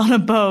on a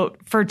boat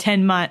for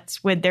 10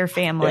 months with their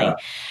family. Yeah.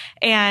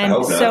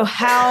 And so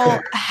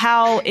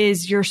how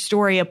is your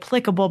story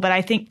applicable? But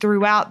I think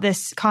throughout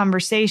this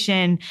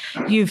conversation,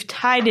 you've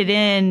tied it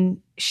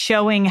in,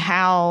 showing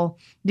how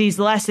these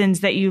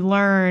lessons that you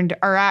learned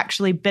are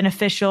actually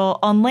beneficial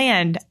on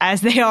land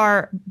as they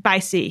are by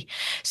sea.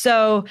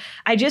 So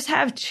I just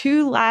have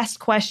two last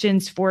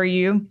questions for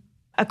you.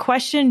 A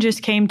question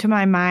just came to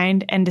my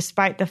mind, and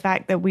despite the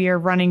fact that we are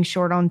running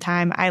short on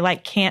time, I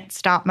can't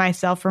stop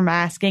myself from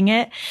asking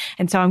it.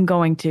 And so I'm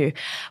going to.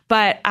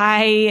 But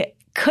I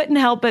couldn't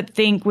help but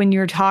think when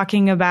you're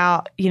talking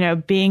about,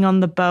 being on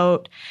the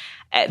boat,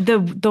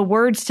 the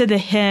words to the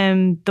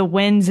hymn, "The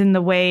winds and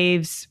the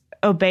waves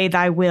obey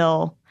thy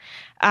will,"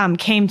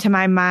 came to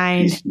my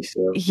mind.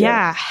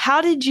 Yeah.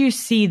 How did you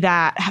see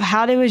that?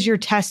 How was your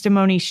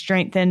testimony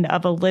strengthened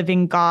of a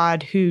living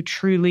God who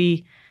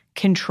truly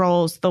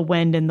controls the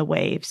wind and the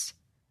waves?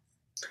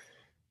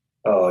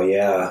 Oh,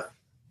 yeah.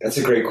 That's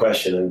a great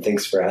question, and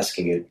thanks for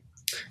asking it.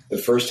 The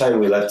first time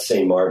we left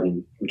St.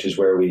 Martin, which is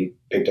where we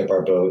picked up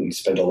our boat and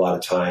spent a lot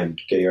of time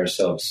getting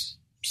ourselves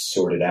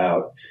sorted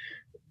out,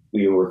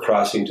 we were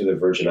crossing to the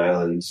Virgin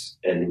Islands,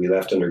 and we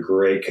left under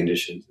great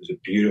conditions. It was a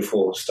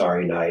beautiful,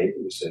 starry night.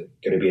 It was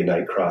going to be a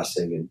night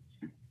crossing,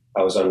 and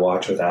I was on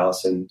watch with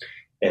Allison,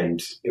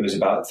 and it was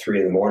about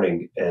 3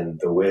 a.m, and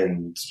the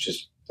wind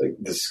just,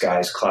 the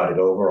skies clouded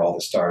over, all the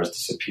stars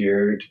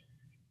disappeared,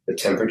 the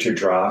temperature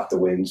dropped, the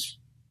winds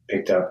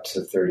picked up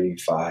to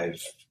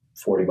 35,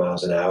 40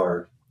 miles an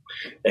hour,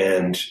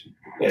 and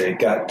it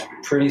got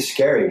pretty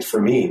scary for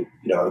me.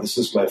 This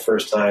was my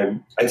first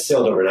time. I'd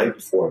sailed overnight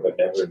before, but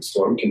never in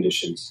storm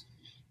conditions.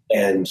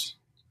 And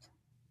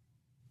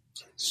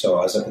so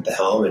I was up at the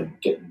helm and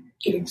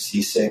getting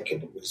seasick,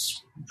 and it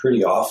was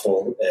pretty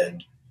awful.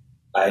 And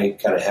I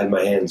kind of had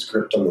my hands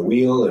gripped on the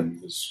wheel,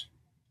 and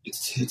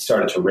it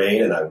started to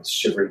rain, and I was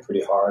shivering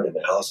pretty hard. And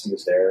Allison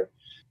was there,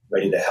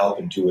 ready to help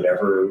and do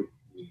whatever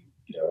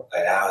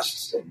I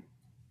asked.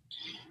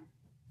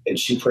 And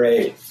she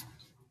prayed,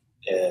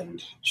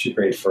 and she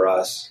prayed for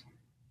us.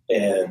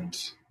 And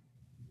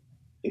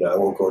I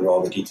won't go into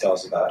all the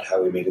details about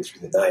how we made it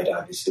through the night.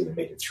 Obviously, we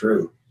made it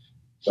through.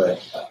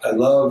 But I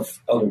love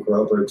Elder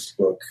Groberg's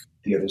book,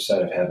 The Other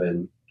Side of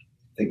Heaven.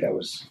 I think that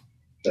was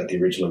not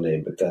the original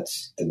name, but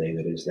that's the name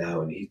it is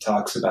now. And he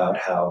talks about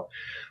how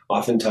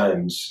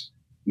oftentimes,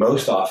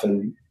 most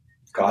often,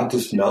 God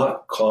does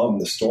not calm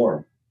the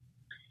storm,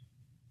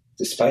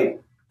 despite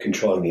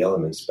controlling the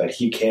elements, but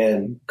he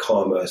can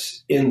calm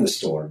us in the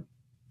storm.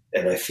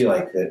 And I feel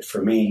like that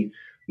for me,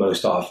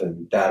 most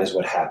often, that is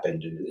what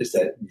happened, is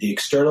that the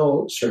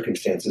external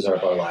circumstances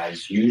of our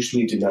lives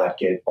usually do not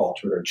get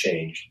altered or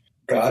changed.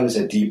 God is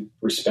a deep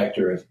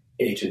respecter of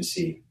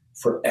agency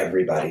for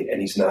everybody,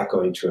 and he's not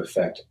going to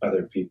affect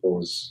other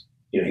people's,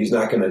 he's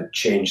not going to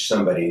change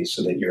somebody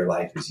so that your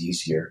life is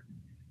easier,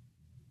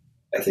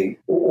 I think,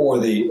 or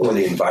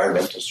the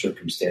environmental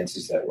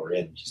circumstances that we're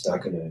in. It's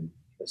not going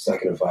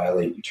to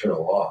violate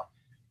eternal law.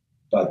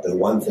 But the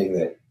one thing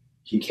that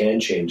he can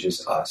change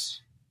is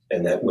us.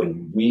 And that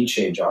when we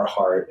change our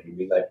heart and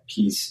we let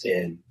peace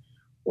in,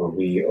 or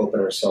we open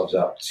ourselves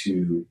up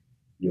to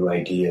new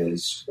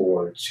ideas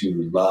or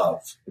to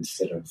love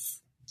instead of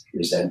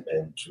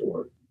resentment,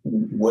 or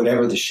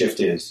whatever the shift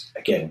is,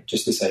 again,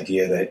 just this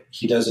idea that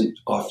he doesn't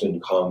often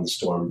calm the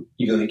storm,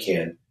 even though he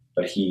can,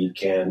 but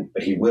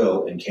he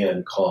will and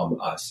can calm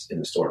us in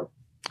the storm.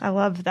 I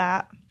love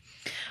that.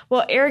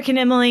 Well, Erik and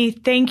Emily,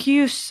 thank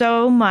you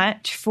so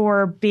much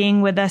for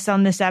being with us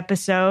on this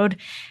episode.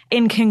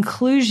 In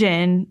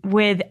conclusion,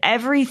 with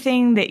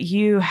everything that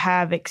you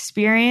have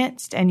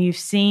experienced and you've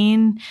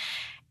seen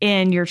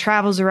in your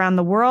travels around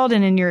the world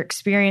and in your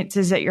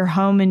experiences at your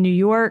home in New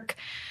York,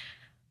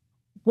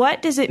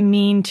 what does it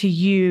mean to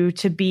you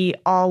to be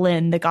all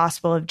in the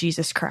gospel of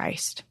Jesus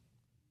Christ?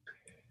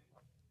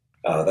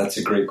 That's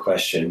a great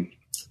question.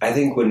 I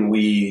think when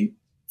we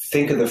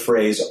think of the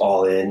phrase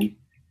all in,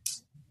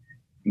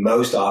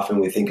 most often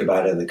we think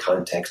about it in the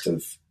context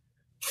of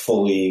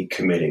fully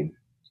committing.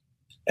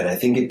 And I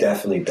think it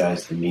definitely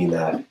does mean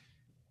that.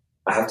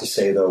 I have to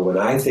say, though, when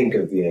I think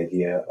of the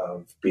idea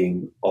of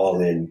being all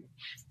in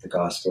the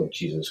gospel of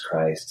Jesus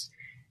Christ,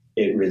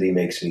 it really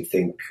makes me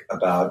think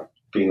about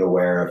being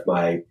aware of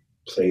my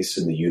place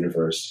in the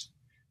universe,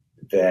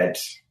 that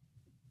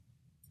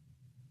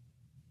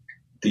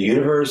the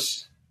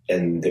universe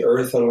and the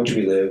earth on which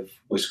we live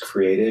was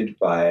created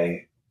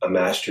by a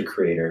master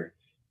creator,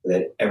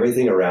 that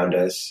everything around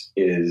us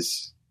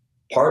is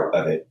part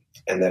of it,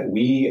 and that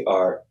we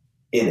are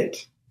in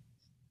it,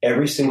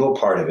 every single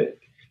part of it,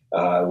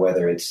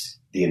 whether it's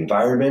the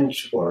environment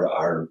or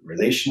our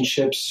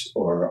relationships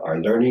or our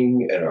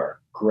learning and our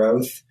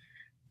growth.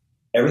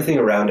 Everything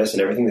around us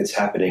and everything that's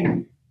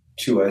happening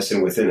to us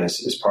and within us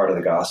is part of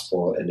the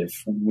gospel. And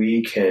if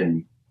we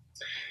can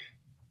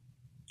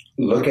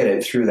look at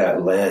it through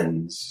that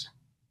lens,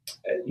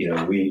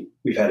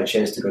 we've had a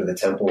chance to go to the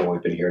temple when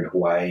we've been here in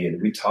Hawaii,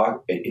 and we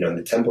talk, and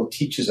the temple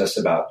teaches us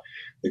about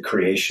the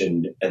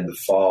creation and the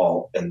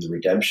fall and the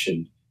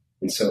redemption.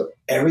 And so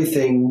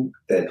everything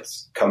that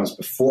comes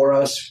before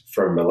us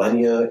from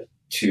millennia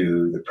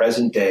to the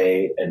present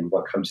day and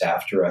what comes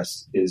after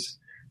us is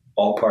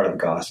all part of the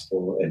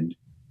gospel, and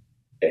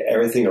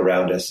everything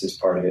around us is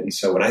part of it. And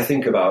so when I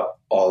think about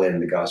all in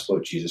the gospel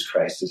of Jesus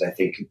Christ, is I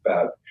think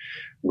about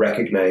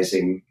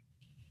recognizing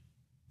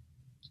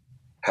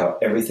how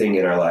everything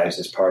in our lives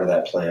is part of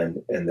that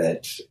plan, and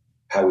that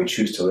how we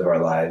choose to live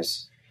our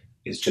lives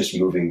is just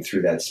moving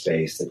through that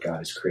space that God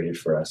has created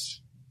for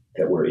us,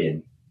 that we're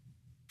in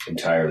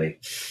entirely.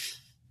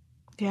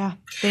 Yeah,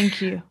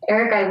 thank you.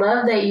 Erik, I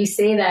love that you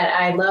say that.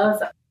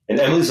 And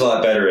Emily's a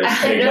lot better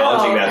at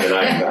acknowledging that than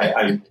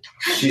I am.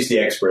 She's the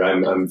expert.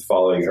 I'm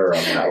following her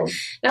on that one.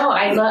 No,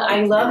 I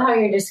love how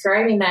you're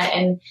describing that,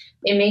 and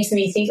it makes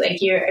me think like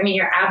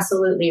you're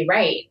absolutely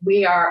right.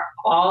 We are,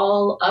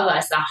 all of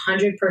us,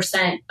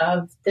 100%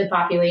 of the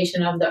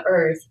population of the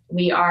earth.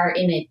 We are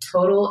in a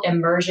total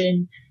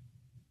immersion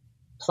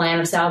plan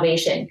of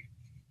salvation,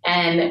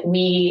 and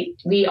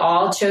we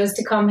all chose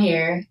to come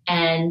here,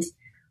 and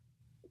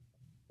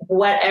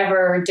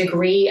whatever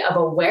degree of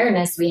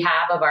awareness we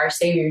have of our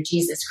Savior,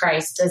 Jesus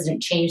Christ, doesn't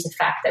change the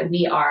fact that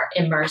we are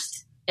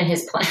immersed in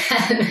his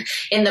plan,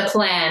 in the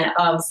plan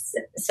of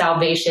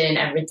salvation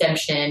and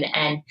redemption.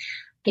 And,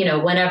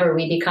 whenever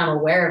we become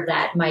aware of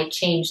that, might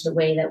change the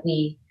way that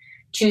we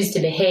choose to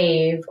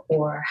behave,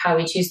 or how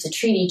we choose to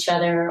treat each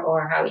other,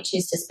 or how we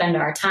choose to spend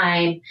our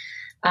time.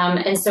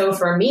 And so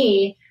for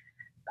me,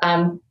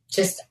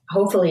 just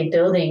hopefully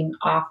building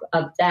off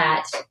of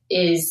that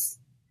is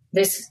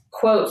this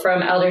quote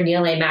from Elder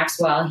Neal A.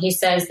 Maxwell. He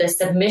says, "The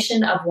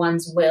submission of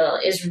one's will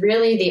is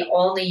really the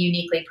only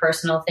uniquely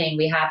personal thing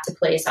we have to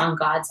place on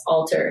God's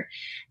altar."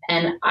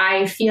 And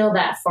I feel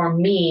that for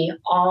me,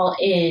 all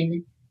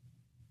in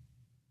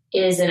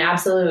is an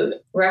absolute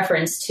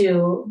reference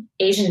to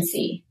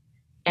agency.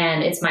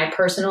 And it's my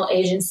personal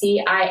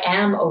agency. I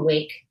am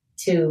awake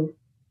to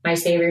my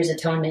Savior's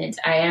atonement.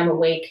 I am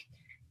awake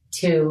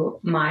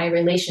to my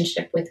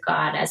relationship with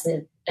God as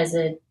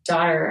a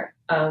daughter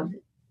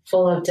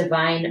full of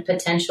divine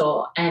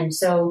potential. And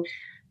so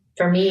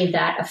for me,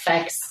 that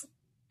affects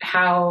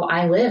how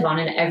I live on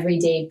an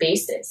everyday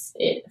basis.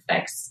 It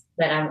affects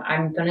that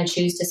I'm going to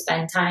choose to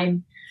spend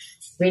time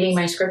reading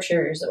my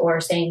scriptures or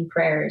saying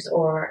prayers,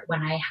 or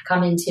when I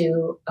come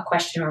into a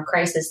question or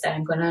crisis, that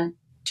I'm going to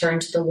turn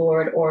to the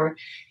Lord or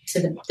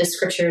to the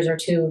scriptures or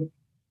to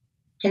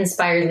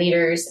inspired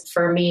leaders.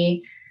 For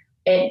me,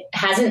 it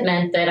hasn't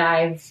meant that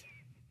I've,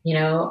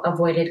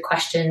 avoided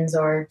questions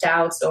or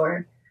doubts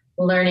or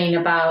learning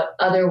about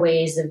other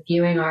ways of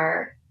viewing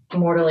our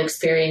mortal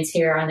experience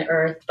here on the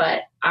earth,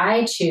 but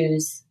I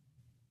choose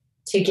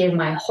to give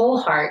my whole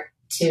heart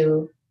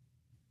to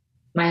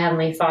my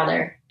Heavenly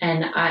Father.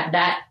 And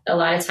that a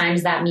lot of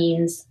times that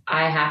means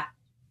I have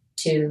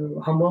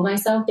to humble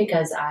myself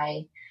because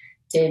I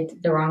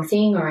did the wrong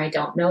thing, or I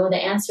don't know the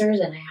answers,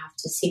 and I have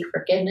to seek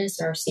forgiveness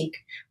or seek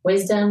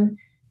wisdom.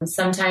 And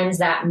sometimes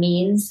that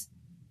means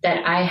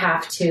that I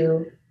have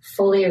to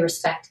fully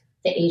respect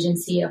the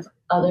agency of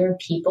other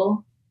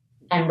people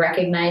and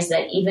recognize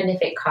that even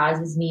if it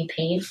causes me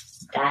pain,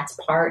 that's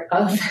part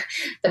of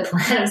the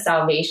plan of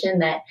salvation,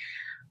 that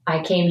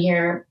I came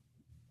here.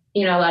 A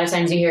lot of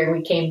times you hear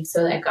we came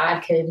so that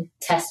God could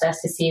test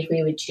us to see if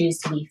we would choose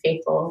to be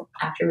faithful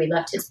after we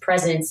left his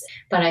presence.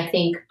 But I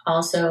think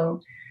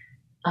also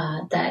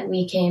that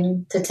we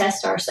came to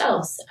test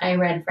ourselves. I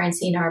read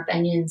Francine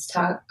Arbenion's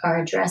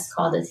address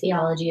called The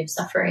Theology of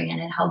Suffering, and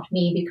it helped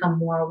me become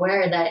more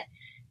aware that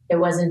it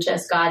wasn't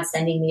just God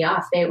sending me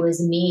off. It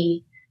was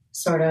me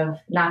sort of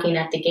knocking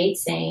at the gate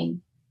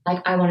saying,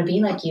 like, I want to be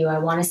like you. I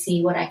want to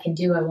see what I can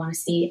do. I want to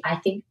see, I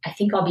think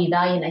I'll be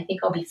valiant. I think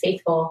I'll be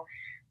faithful.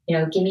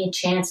 Give me a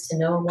chance to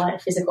know what a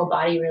physical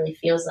body really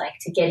feels like,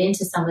 to get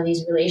into some of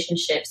these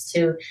relationships,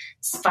 to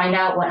find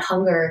out what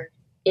hunger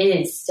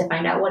is, to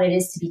find out what it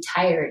is to be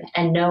tired,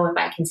 and know if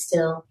I can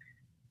still,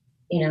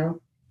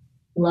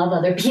 love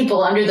other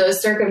people under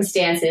those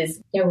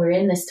circumstances. We're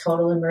in this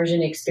total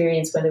immersion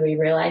experience, whether we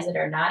realize it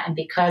or not. And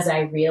because I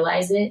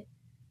realize it,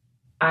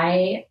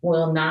 I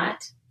will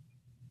not,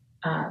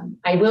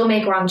 I will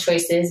make wrong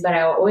choices, but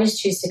I will always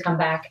choose to come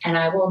back, and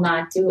I will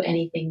not do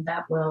anything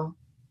that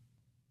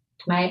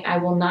I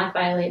will not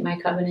violate my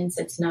covenants.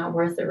 It's not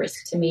worth the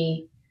risk to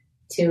me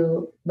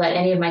to let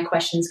any of my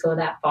questions go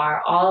that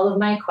far. All of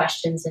my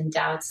questions and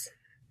doubts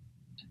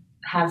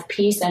have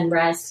peace and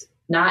rest,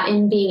 not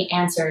in being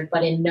answered,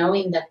 but in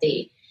knowing that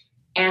the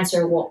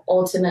answer will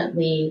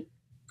ultimately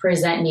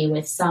present me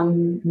with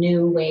some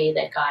new way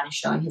that God is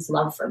showing his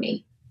love for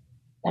me.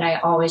 That I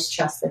always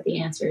trust that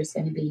the answer is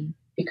going to be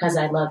because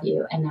I love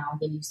you. And now I'll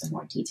give you some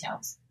more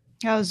details.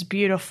 That was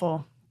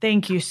beautiful.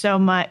 Thank you so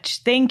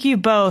much. Thank you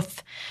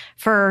both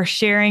for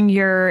sharing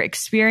your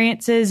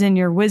experiences and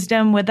your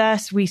wisdom with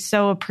us. We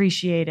so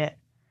appreciate it.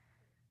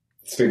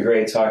 It's been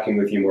great talking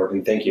with you,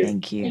 Morgan. Thank you.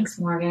 Thank you. Thanks,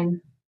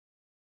 Morgan.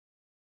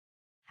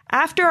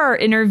 After our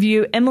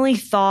interview, Emily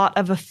thought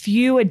of a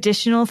few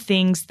additional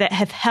things that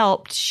have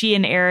helped she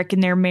and Erik in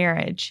their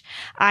marriage.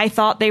 I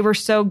thought they were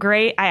so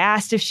great, I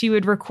asked if she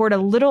would record a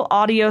little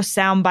audio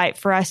soundbite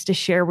for us to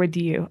share with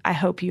you. I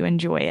hope you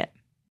enjoy it.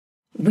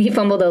 We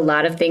fumbled a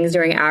lot of things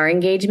during our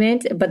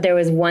engagement, but there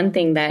was one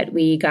thing that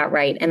we got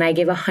right, and I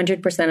give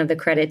 100% of the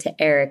credit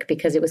to Erik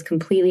because it was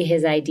completely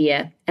his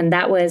idea, and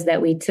that was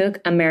that we took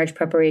a marriage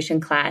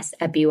preparation class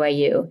at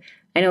BYU.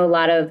 I know a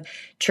lot of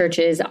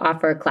churches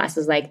offer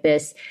classes like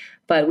this,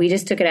 but we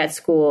just took it at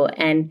school.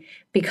 And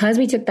because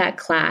we took that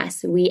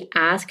class, we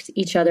asked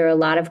each other a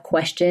lot of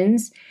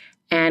questions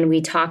and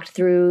we talked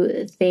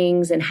through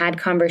things and had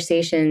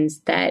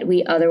conversations that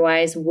we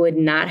otherwise would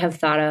not have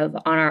thought of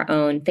on our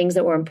own, things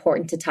that were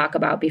important to talk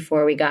about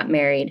before we got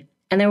married.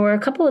 And there were a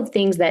couple of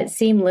things that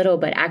seemed little,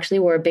 but actually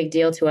were a big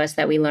deal to us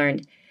that we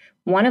learned.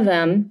 One of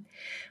them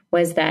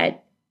was that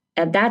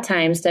at that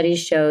time,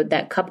 studies showed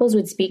that couples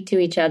would speak to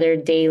each other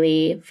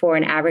daily for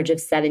an average of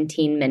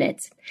 17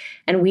 minutes.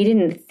 And we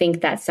didn't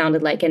think that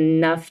sounded like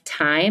enough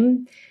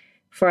time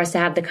for us to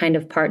have the kind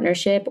of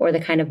partnership or the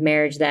kind of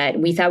marriage that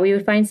we thought we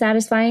would find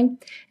satisfying.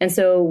 And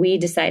so we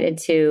decided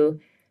to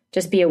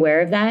just be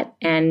aware of that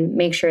and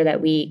make sure that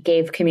we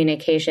gave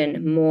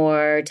communication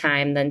more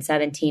time than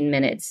 17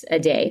 minutes a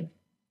day.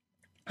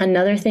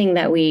 Another thing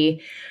that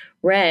we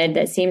read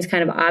that seems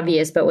kind of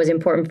obvious but was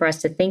important for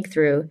us to think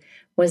through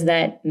was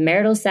that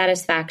marital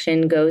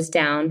satisfaction goes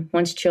down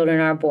once children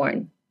are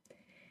born.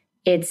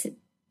 It's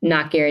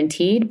not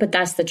guaranteed, but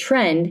that's the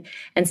trend.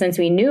 And since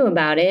we knew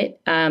about it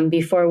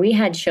before we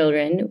had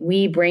children,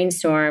 we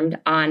brainstormed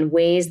on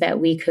ways that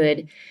we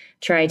could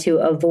try to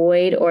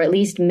avoid or at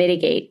least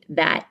mitigate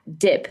that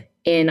dip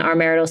in our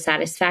marital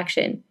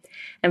satisfaction.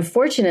 And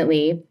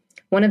fortunately,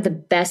 one of the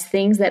best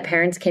things that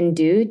parents can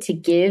do to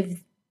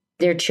give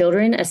their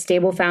children a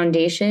stable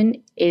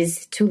foundation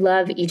is to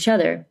love each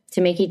other,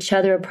 to make each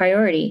other a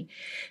priority.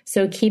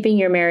 So keeping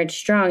your marriage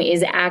strong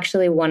is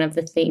actually one of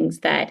the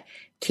things that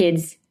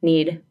kids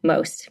need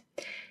most.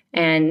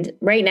 And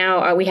right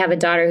now we have a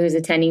daughter who's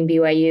attending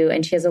BYU,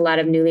 and she has a lot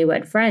of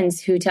newlywed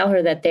friends who tell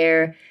her that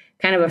they're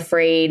kind of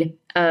afraid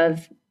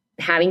of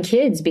having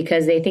kids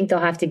because they think they'll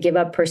have to give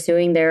up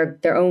pursuing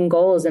their own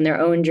goals and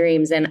their own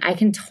dreams. And I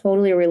can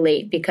totally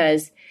relate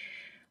because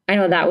I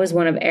know that was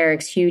one of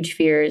Erik's huge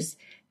fears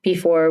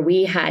before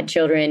we had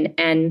children.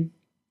 And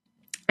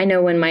I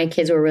know when my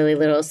kids were really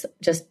little,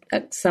 just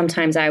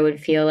sometimes I would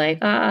feel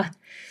like,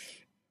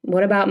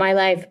 what about my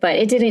life? But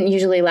it didn't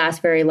usually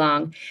last very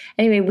long.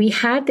 Anyway, we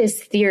had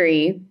this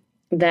theory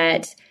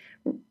that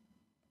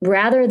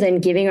rather than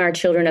giving our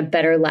children a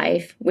better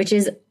life, which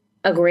is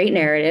a great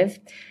narrative,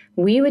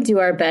 we would do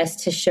our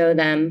best to show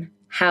them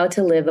how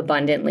to live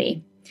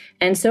abundantly.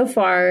 And so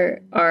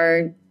far,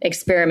 our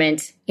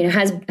experiment,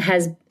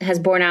 has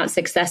borne out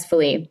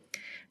successfully.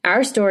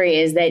 Our story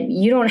is that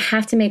you don't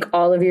have to make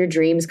all of your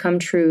dreams come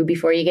true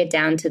before you get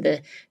down to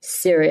the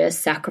serious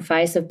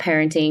sacrifice of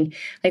parenting.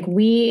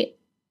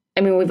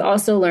 We've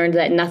also learned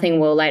that nothing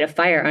will light a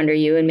fire under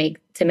you and make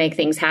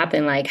things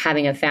happen, like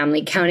having a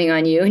family counting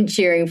on you and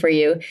cheering for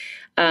you.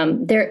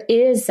 There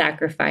is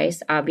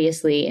sacrifice,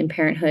 obviously, in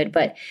parenthood,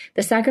 but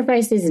the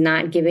sacrifice is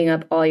not giving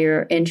up all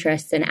your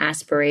interests and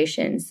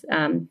aspirations.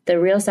 The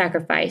real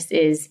sacrifice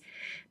is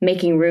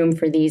making room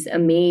for these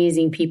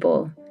amazing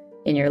people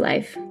in your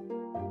life.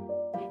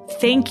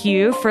 Thank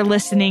you for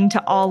listening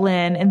to All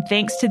In, and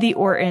thanks to the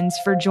Ortons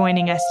for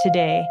joining us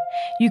today.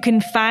 You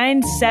can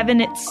find 7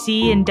 at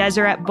Sea and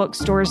Deseret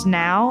bookstores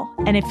now,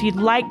 and if you'd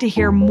like to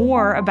hear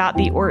more about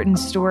the Orton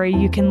story,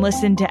 you can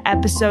listen to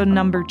episode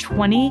number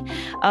 20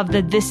 of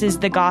the This is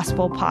the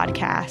Gospel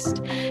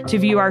podcast. To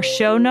view our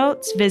show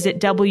notes,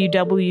 visit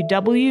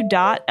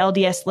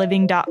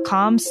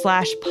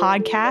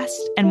www.ldsliving.com/podcast,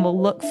 and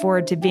we'll look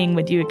forward to being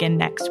with you again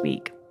next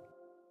week.